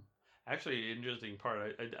 Actually, interesting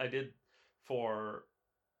part, I did for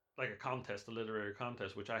like a contest, a literary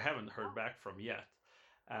contest, which I haven't heard back from yet.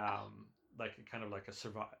 Oh. Like a kind of like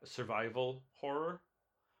a survival horror,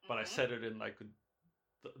 but I Mm-hmm. set it in like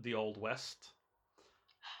the old West,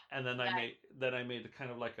 and then I made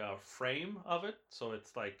kind of like a frame of it, so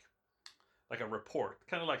it's like a report,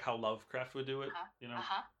 kind of like how Lovecraft would do it, Uh-huh. you know.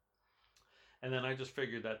 Uh-huh. And then I just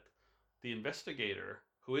figured that the investigator,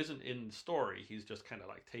 who isn't in the story, he's just kind of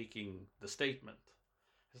like taking the statement.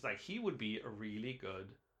 It's like he would be a really good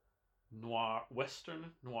Western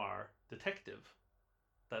noir detective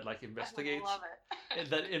that like I investigates love it.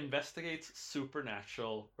 that investigates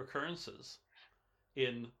supernatural occurrences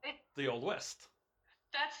in it. the Old West.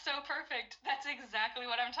 That's so perfect. That's exactly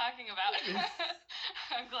what I'm talking about.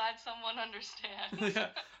 I'm glad someone understands. Yeah,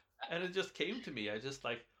 and it just came to me. I just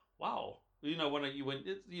like, wow. When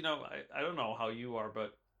it, I don't know how you are,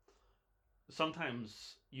 but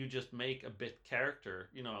sometimes you just make a bit character,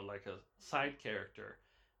 like a side character,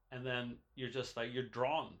 and then you're just like you're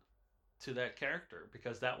drawn to that character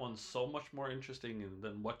because that one's so much more interesting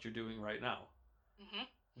than what you're doing right now.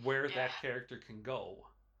 Mm-hmm. Where Yeah. that character can go,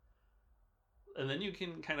 and then you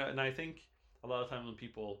can kind of. And I think a lot of times when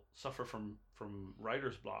people suffer from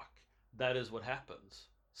writer's block, that is what happens.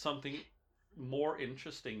 Something more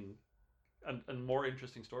interesting and more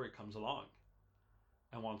interesting story comes along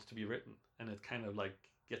and wants to be written, and it kind of like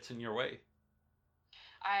gets in your way.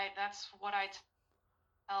 That's what I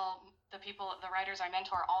tell the writers I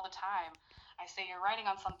mentor all the time. I say you're writing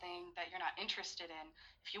on something that you're not interested in.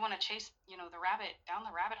 If you want to chase, the rabbit down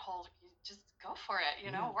the rabbit hole, you just go for it.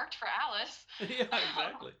 Yeah. Worked for Alice. Yeah,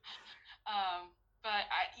 exactly. But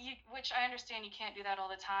which I understand you can't do that all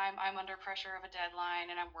the time. I'm under pressure of a deadline,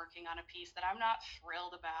 and I'm working on a piece that I'm not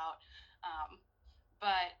thrilled about.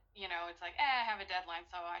 But it's like, I have a deadline,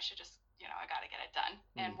 so I should just, I got to get it done.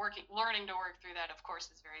 And learning to work through that, of course,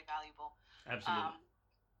 is very valuable. Absolutely.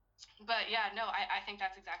 But yeah, no, I think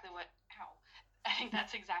that's exactly what. Ow, I think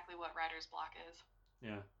that's exactly what writer's block is.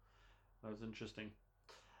 Yeah, that was interesting.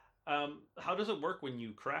 How does it work when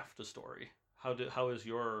you craft a story? How is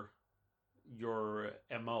your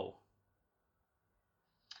MO?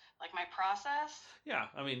 Like my process. Yeah,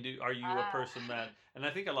 are you a person that? And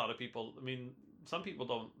I think a lot of people. some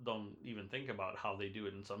people don't even think about how they do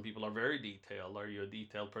it, and some people are very detailed. Are you a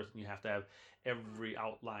detailed person? You have to have every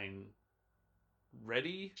outline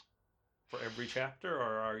ready for every chapter,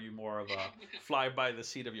 or are you more of a fly by the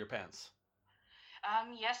seat of your pants?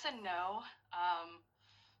 Yes and no.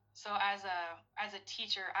 So as a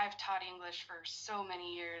teacher, I've taught English for so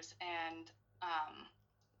many years, and um,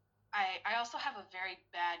 I also have a very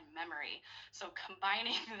bad memory. So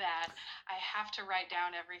combining that, I have to write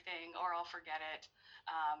down everything or I'll forget it.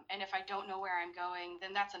 And if I don't know where I'm going,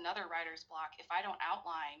 then that's another writer's block. If I don't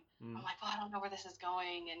outline, I'm Mm. like, well, I don't know where this is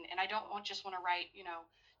going. And I don't just want to write,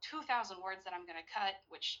 2,000 words that I'm going to cut,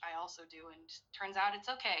 which I also do. And turns out it's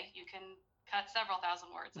okay. You can cut several thousand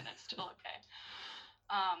words and it's still okay.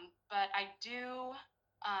 But I do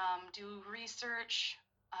research.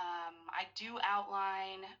 I do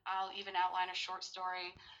outline. I'll even outline a short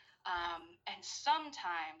story. And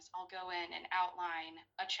sometimes I'll go in and outline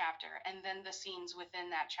a chapter and then the scenes within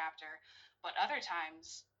that chapter. But other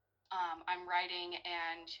times, I'm writing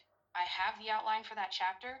and I have the outline for that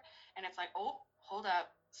chapter, and it's like, oh, hold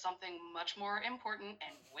up, something much more important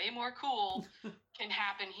and way more cool can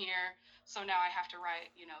happen here. So now I have to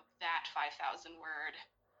write, that 5,000 word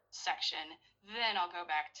section. Then I'll go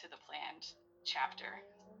back to the planned chapter.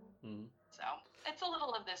 Mm. So it's a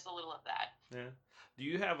little of this, a little of that. Yeah. Do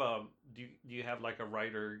you have like a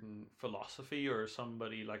writer philosophy, or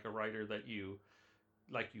somebody like a writer that you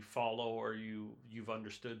follow, or you've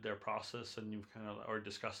understood their process and you've kind of or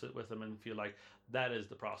discussed it with them and feel like that is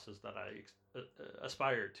the process that I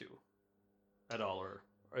aspire to at all, or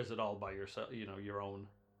is it all by yourself, your own?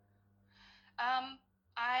 Um,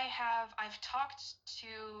 I've talked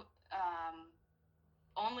to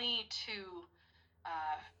only two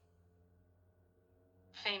uh,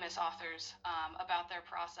 famous authors about their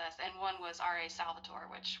process, and one was R.A. Salvatore,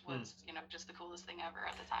 which Hmm. was just the coolest thing ever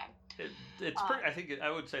at the time. It's Um, pretty. I think I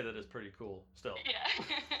would say that it's pretty cool still. yeah.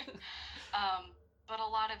 But a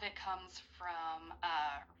lot of it comes from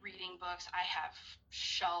reading books. I have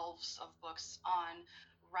shelves of books on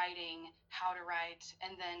writing, how to write,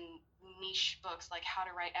 and then niche books like how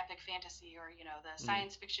to write epic fantasy or, the Hmm.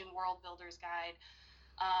 science fiction world builder's guide.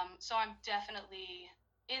 So I'm definitely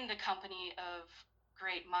in the company of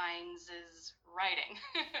great minds is writing.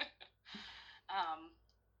 um,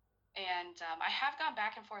 and I have gone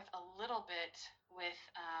back and forth a little bit with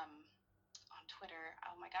on Twitter.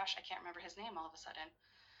 Oh my gosh, I can't remember his name all of a sudden.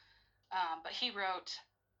 But he wrote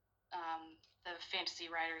the Fantasy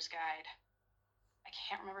Writer's Guide. I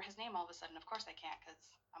can't remember his name all of a sudden. Of course I can't because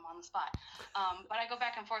I'm on the spot. But I go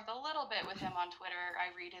back and forth a little bit with him on Twitter. I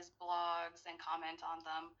read his blogs and comment on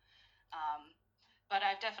them. But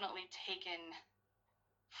I've definitely taken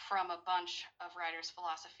from a bunch of writers'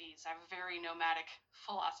 philosophies. I have a very nomadic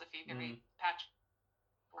philosophy, Hmm. very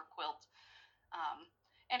patchwork quilt. Um,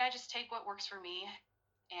 and I just take what works for me.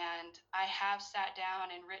 And I have sat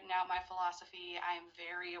down and written out my philosophy. I am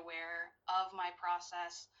very aware of my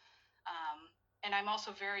process. And I'm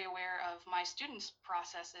also very aware of my students'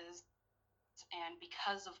 processes. And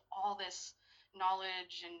because of all this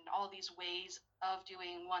knowledge and all these ways of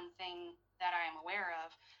doing one thing that I am aware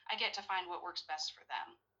of, I get to find what works best for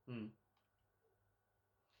them. Hmm.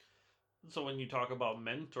 So when you talk about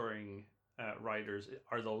mentoring writers,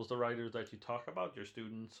 are those the writers that you talk about, your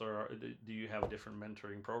students, or do you have a different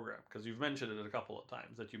mentoring program? Because you've mentioned it a couple of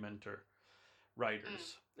times that you mentor Mm.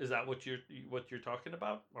 writers. Is that what you're talking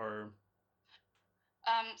about, or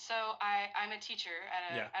So I'm a teacher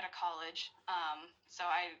at yeah? a college. So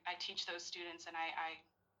I teach those students and I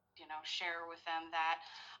share with them that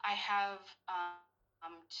I have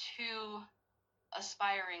two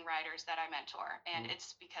aspiring writers that I mentor, and Mm.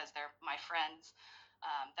 it's because they're my friends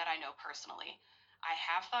that I know personally. I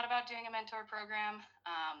have thought about doing a mentor program,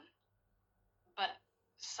 but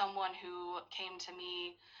someone who came to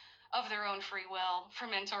me of their own free will for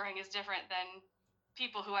mentoring is different than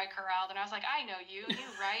people who I corralled and I was like, I know you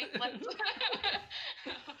right?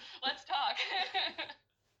 Let's talk.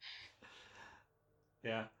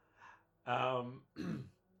 Yeah. Um,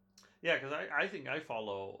 yeah, because I think I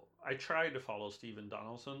try to follow Stephen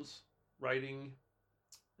Donaldson's writing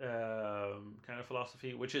kind of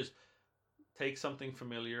philosophy, which is take something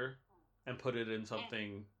familiar and put it in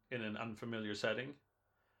something in an unfamiliar setting,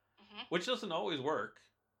 Mm-hmm. which doesn't always work.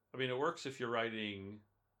 I mean, it works if you're writing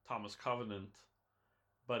Thomas Covenant,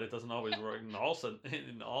 but it doesn't always work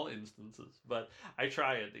in all instances. But I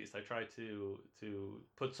try at least. I try to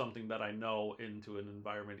put something that I know into an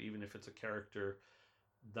environment, even if it's a character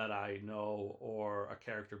that I know or a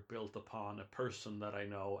character built upon a person that I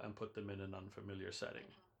know, and put them in an unfamiliar setting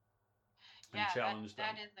Mm-hmm. and Yeah, that challenge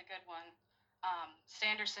that them. is a good one.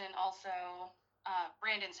 Sanderson also.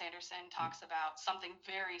 Brandon Sanderson talks about something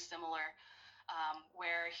very similar,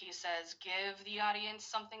 where he says, give the audience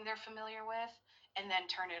something they're familiar with, and then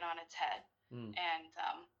turn it on its head. And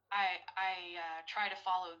I try to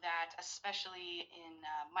follow that, especially in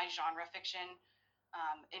my genre fiction.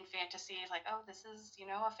 In fantasy, like, oh, this is,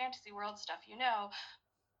 a fantasy world stuff,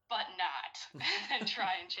 but not, and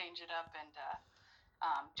try and change it up, and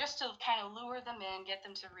just to kind of lure them in, get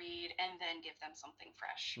them to read, and then give them something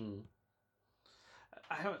fresh.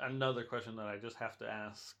 I have another question that I just have to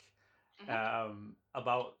ask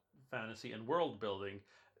about fantasy and world building.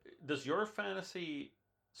 Do your fantasy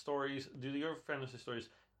stories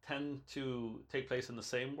tend to take place in the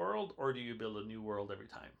same world, or do you build a new world every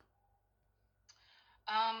time?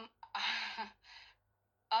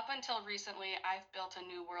 Up until recently, I've built a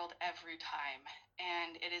new world every time,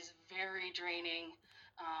 and it is very draining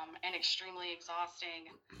and extremely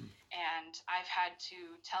exhausting. And I've had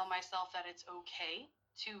to tell myself that it's okay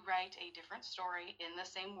to write a different story in the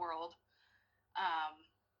same world.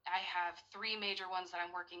 I have 3 major ones that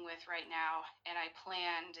I'm working with right now, and I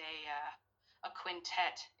planned a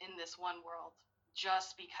quintet in this one world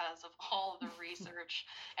just because of all the research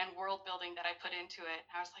and world building that I put into it.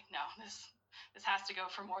 I was like, no, this has to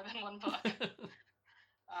go for more than one book.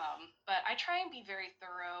 But I try and be very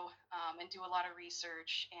thorough and do a lot of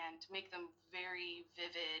research and make them very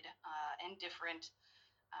vivid and different.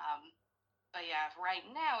 But yeah, right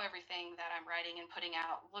now everything that I'm writing and putting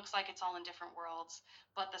out looks like it's all in different worlds,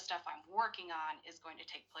 but the stuff I'm working on is going to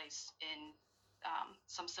take place in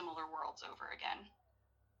some similar worlds over again.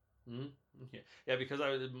 Yeah, because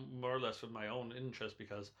I more or less with my own interest,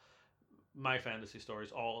 because my fantasy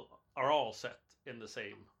stories are all set in the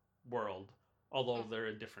same world, although they're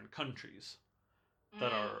in different countries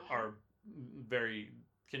that are very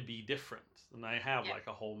can be different. And I have like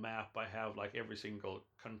a whole map. I have like every single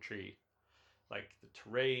country, like the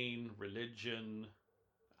terrain, religion,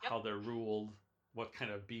 how they're ruled, what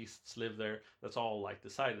kind of beasts live there. That's all like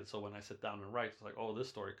decided. So when I sit down and write, it's like, oh, this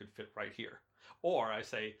story could fit right here. Or I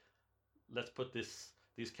say, let's put these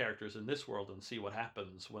characters in this world and see what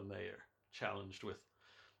happens when they are challenged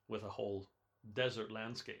with a whole desert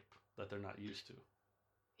landscape that they're not used to.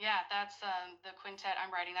 Yeah, that's the quintet I'm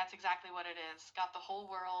writing. That's exactly what it is. Got the whole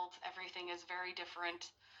world. Everything is very different.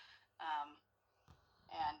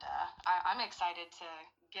 And I'm excited to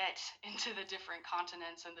get into the different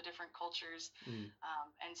continents and the different cultures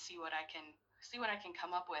and see what I can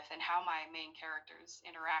come up with, and how my main characters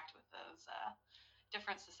interact with those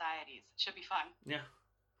different societies. It should be fun. Yeah.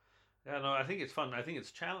 Yeah, no, I think it's fun. I think it's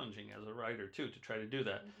challenging as a writer too to try to do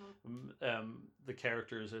that. The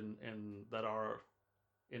characters in that are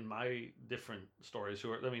in my different stories, who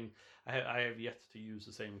are, I mean, I have yet to use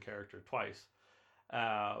the same character twice,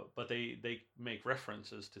 but they make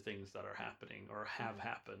references to things that are happening or have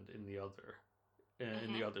happened in the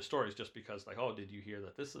other stories, just because, like, oh, did you hear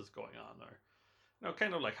that this is going on? Or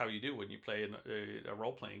kind of like how you do when you play a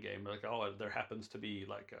role playing game, like, oh, there happens to be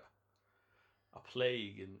like a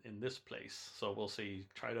plague in this place, so we'll see.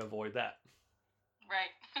 Try to avoid that.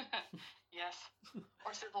 Right. Yes.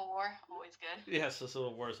 Or Civil War, always good. Yes, the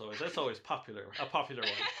Civil War is that's always popular. A popular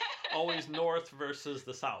one. Always North versus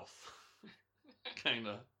the South. Kind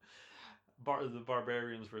of. The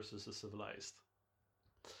barbarians versus the civilized.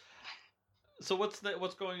 So what's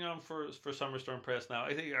going on for Summerstorm Press now?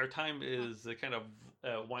 I think our time is kind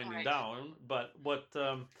of winding down, but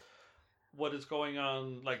what is going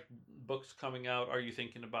on, like books coming out? Are you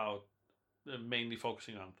thinking about mainly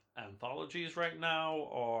focusing on anthologies right now,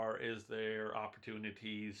 or is there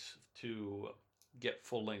opportunities to get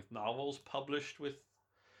full-length novels published with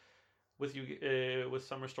you with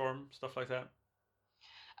Summerstorm, stuff like that?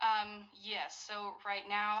 Yes. So right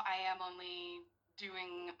now I am only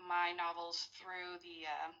doing my novels through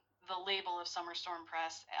the label of Summerstorm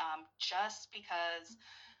Press, just because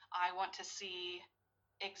I want to see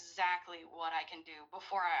exactly what I can do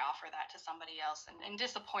before I offer that to somebody else and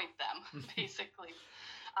disappoint them, basically.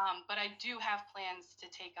 But I do have plans to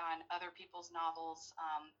take on other people's novels,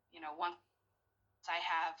 once I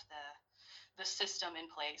have the system in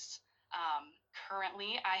place.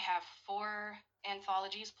 Currently, I have 4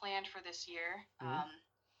 anthologies planned for this year.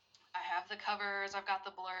 I have the covers, I've got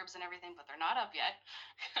the blurbs and everything, but they're not up yet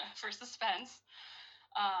for suspense.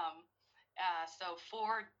 So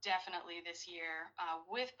 4 definitely this year,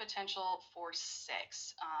 with potential for 6.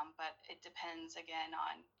 But it depends again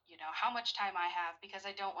on, how much time I have, because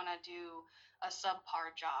I don't want to do a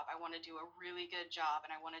subpar job. I want to do a really good job,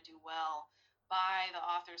 and I want to do well by the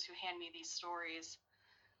authors who hand me these stories.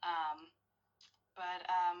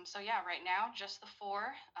 So yeah, right now just the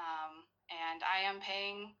 4. and I am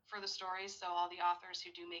paying for the stories, so all the authors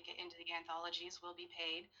who do make it into the anthologies will be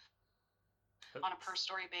paid on a per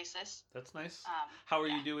story basis. That's nice. How are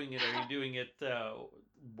you doing it? Are you doing it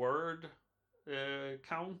word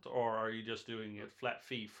count, or are you just doing it flat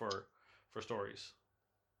fee for stories?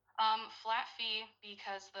 Flat fee,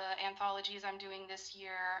 because the anthologies I'm doing this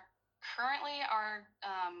year currently are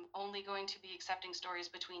only going to be accepting stories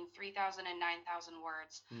between 3,000 and 9,000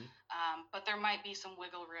 words. But there might be some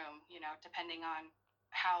wiggle room, depending on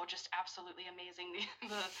how just absolutely amazing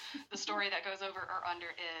the story that goes over or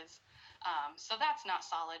under is. So that's not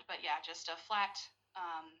solid, but yeah, just a flat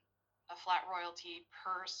royalty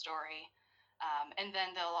per story. And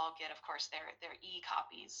then they'll all get, of course, their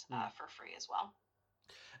e-copies for free as well.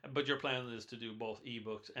 But your plan is to do both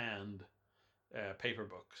ebooks and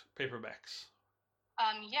paperbacks.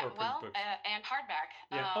 And hardback.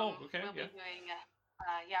 Yeah. Okay. We'll be doing.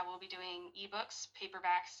 We'll be doing ebooks,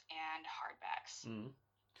 paperbacks, and hardbacks.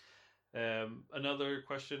 Another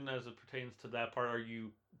question as it pertains to that part: are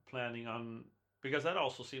you planning on? Because that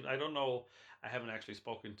also seems. I don't know. I haven't actually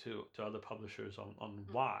spoken to other publishers on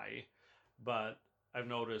why, but I've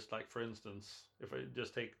noticed, like for instance, if I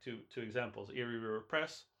just take two examples, Erie River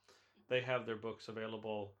Press, they have their books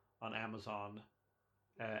available on Amazon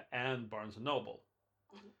and Barnes and Noble.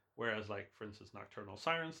 Whereas, like for instance, Nocturnal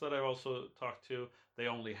Sirens that I've also talked to, they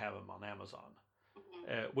only have them on Amazon,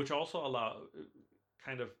 which also allow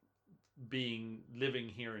kind of living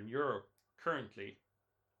here in Europe currently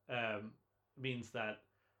means that,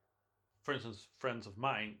 for instance, friends of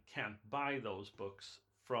mine can't buy those books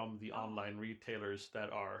from the online retailers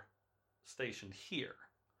that are stationed here.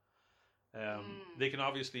 They can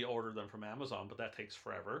obviously order them from Amazon, but that takes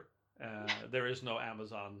forever. There is no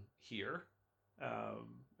Amazon here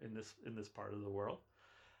in this part of the world.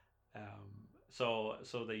 So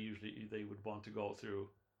they would want to go through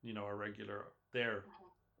their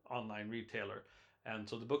online retailer, and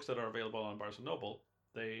so the books that are available on Barnes and Noble,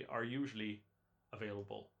 they are usually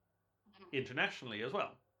available internationally as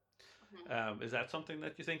well. Is that something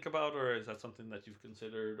that you think about, or is that something that you've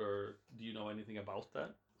considered, or do you know anything about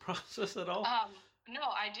that process at all? No,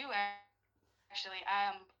 I do actually.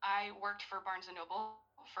 I worked for Barnes and Noble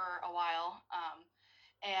for a while,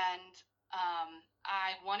 and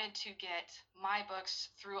I wanted to get my books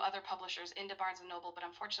through other publishers into Barnes and Noble, but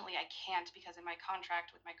unfortunately I can't, because in my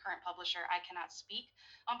contract with my current publisher, I cannot speak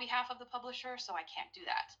on behalf of the publisher, so I can't do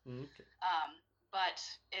that. Okay. But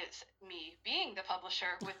it's me being the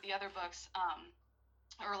publisher with the other books,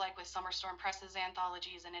 or like with Summerstorm Press's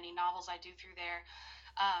anthologies and any novels I do through there.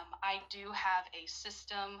 I do have a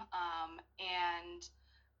system, and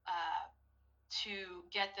to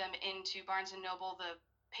get them into Barnes & Noble, the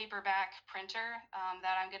paperback printer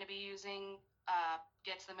that I'm going to be using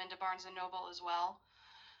gets them into Barnes & Noble as well.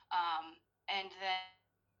 And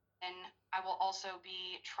then I will also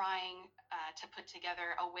be trying to put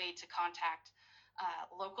together a way to contact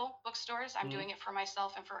local bookstores. I'm doing it for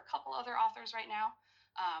myself and for a couple other authors right now.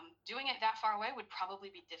 Doing it that far away would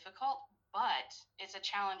probably be difficult, but it's a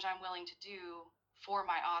challenge I'm willing to do for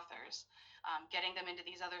my authors. Getting them into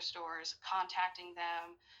these other stores, contacting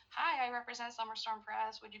them. Hi, I represent Summerstorm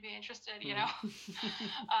Press. Would you be interested? And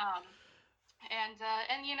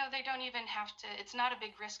they don't even have to. It's not a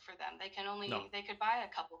big risk for them. They could buy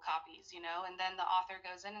a couple copies, and then the author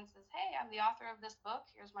goes in and says, "Hey, I'm the author of this book.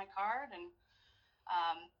 Here's my card." And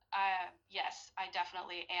I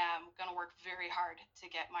definitely am going to work very hard to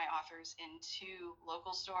get my authors into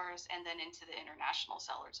local stores and then into the international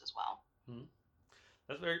sellers as well.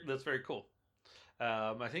 That's very cool.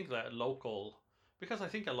 I think that local, because I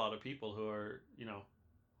think a lot of people who are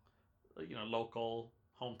local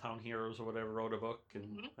hometown heroes or whatever wrote a book,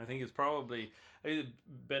 and I think it's probably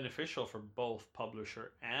beneficial for both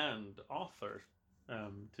publisher and author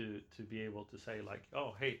to be able to say, like,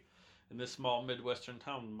 oh, hey, in this small Midwestern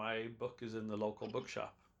town, my book is in the local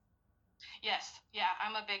bookshop. Yes, yeah,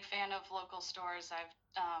 I'm a big fan of local stores.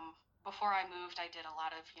 Before I moved, I did a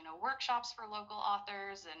lot of, workshops for local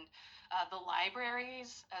authors, and the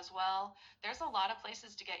libraries as well. There's a lot of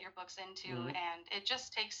places to get your books into, and it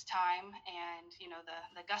just takes time and,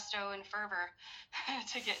 the gusto and fervor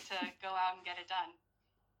to go out and get it done.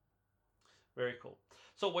 Very cool.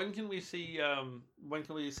 So when can we see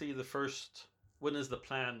the first? When is the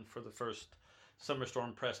plan for the first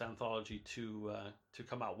Summerstorm Press anthology to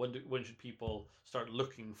come out? When should people start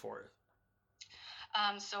looking for it?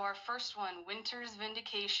 So our first one, Winter's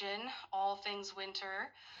Vindication, All Things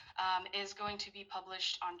Winter, is going to be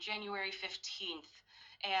published on January 15th.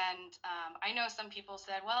 And I know some people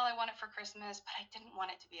said, well, I want it for Christmas, but I didn't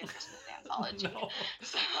want it to be a Christmas anthology. No.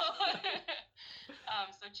 So,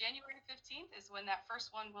 so January 15th is when that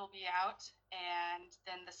first one will be out. And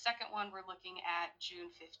then the second one we're looking at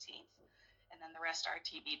June 15th. And then the rest are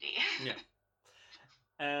TBD. Yeah.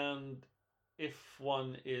 And if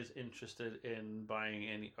one is interested in buying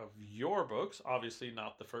any of your books, obviously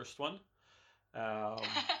not the first one.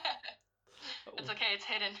 It's okay, it's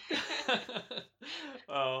hidden.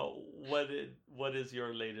 What is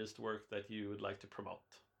your latest work that you would like to promote?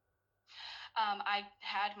 I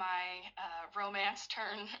had my romance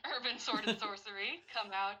turn urban sword and sorcery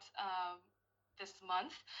come out this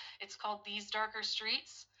month. It's called These Darker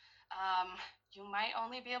Streets. You might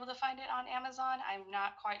only be able to find it on Amazon. I'm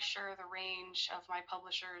not quite sure the range of my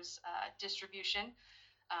publisher's distribution,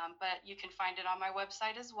 but you can find it on my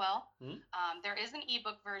website as well. There is an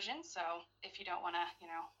ebook version, so if you don't want to,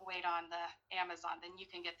 wait on the Amazon, then you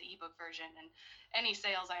can get the ebook version, and any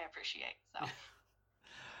sales I appreciate. So.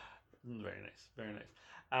 Very nice, very nice.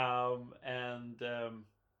 And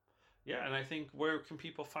I think, where can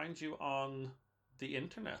people find you on the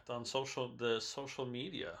internet, on the social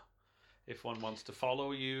media, if one wants to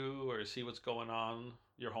follow you or see what's going on,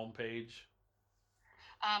 your homepage?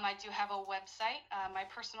 I do have a website. My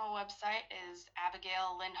personal website is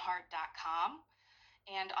abigaillinhart.com.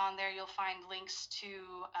 And on there, you'll find links to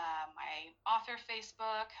my author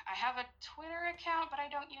Facebook. I have a Twitter account, but I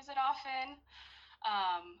don't use it often.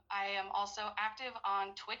 I am also active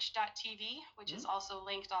on twitch.tv, which is also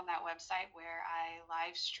linked on that website, where I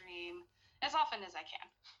live stream as often as I can.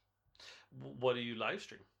 What do you live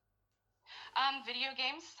stream? Video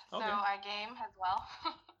games. Okay. So I game as well.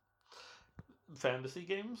 Fantasy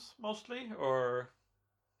games mostly, or?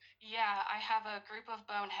 Yeah, I have a group of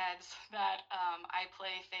boneheads that I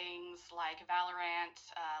play things like Valorant,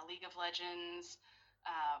 League of Legends,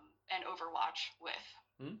 and Overwatch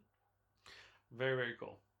with. Very, very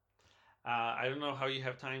cool. I don't know how you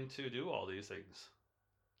have time to do all these things.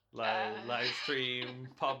 Live stream,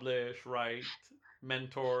 publish, write,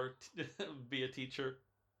 mentor, be a teacher.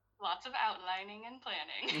 Lots of outlining and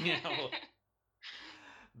planning. Yeah, well,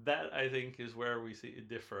 that, I think, is where we see it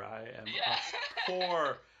differ. I am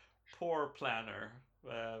a poor planner.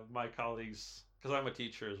 My colleagues, because I'm a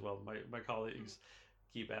teacher as well, my colleagues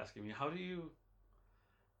keep asking me, how do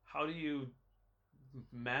you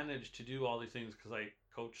manage to do all these things? Because I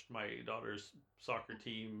coached my daughter's soccer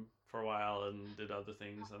team for a while and did other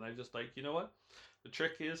things, and I just like, you know what? The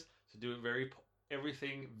trick is to do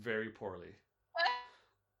everything very poorly.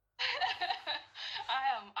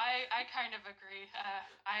 I kind of agree.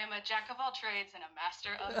 I am a jack of all trades and a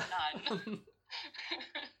master of none.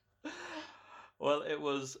 Well, it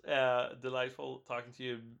was delightful talking to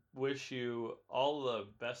you. Wish you all the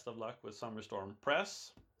best of luck with Summerstorm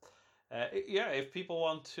Press. If people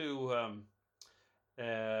want to,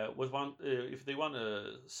 if they want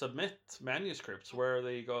to submit manuscripts, where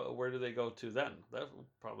do they go to then? That will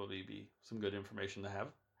probably be some good information to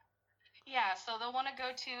have. Yeah, so they'll want to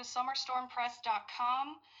go to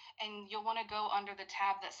summerstormpress.com, and you'll want to go under the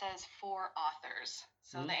tab that says For Authors.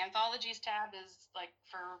 So the Anthologies tab is like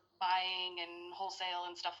for buying and wholesale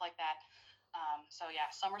and stuff like that. So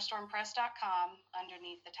yeah, summerstormpress.com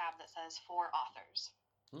underneath the tab that says For Authors.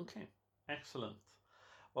 Okay, excellent.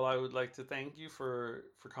 Well, I would like to thank you for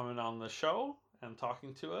coming on the show and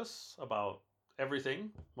talking to us about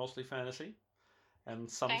everything, mostly fantasy, and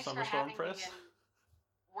some Summerstorm Press.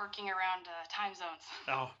 Working around time zones.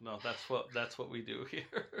 Oh no, that's what we do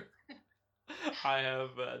here. I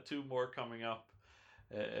have 2 more coming up,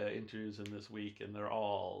 interviews in this week, and they're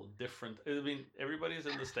all different. I mean, everybody's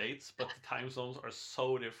in the States, but the time zones are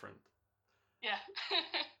so different. Yeah.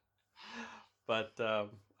 But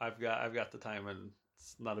I've got the time, and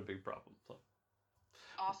it's not a big problem. So.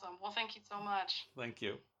 Awesome. Well, thank you so much. Thank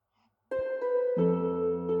you.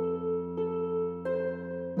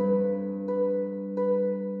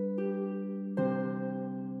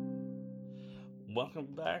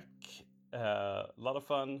 Welcome back. A lot of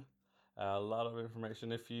fun, a lot of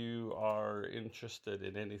information. If you are interested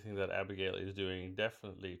in anything that Abigail is doing,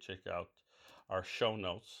 definitely check out our show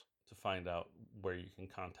notes to find out where you can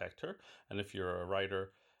contact her. And if you're a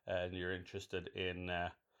writer and you're interested in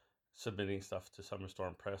submitting stuff to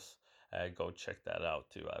Summerstorm Press, go check that out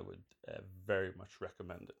too. I would very much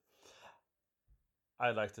recommend it.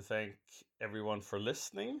 I'd like to thank everyone for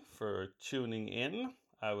listening, for tuning in.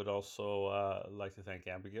 I would also like to thank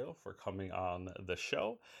Abigail for coming on the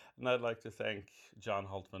show. And I'd like to thank John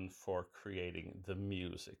Hultman for creating the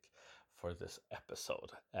music for this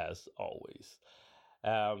episode, as always.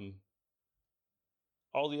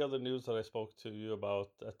 all the other news that I spoke to you about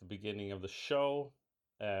at the beginning of the show,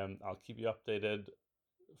 I'll keep you updated.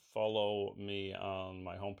 Follow me on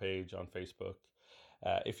my homepage on Facebook.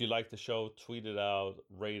 If you like the show, tweet it out,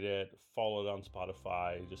 rate it, follow it on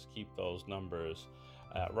Spotify. Just keep those numbers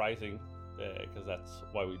rising, because that's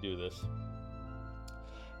why we do this.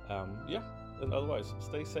 And otherwise,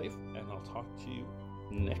 stay safe, and I'll talk to you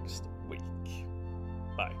next week.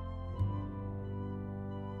 Bye.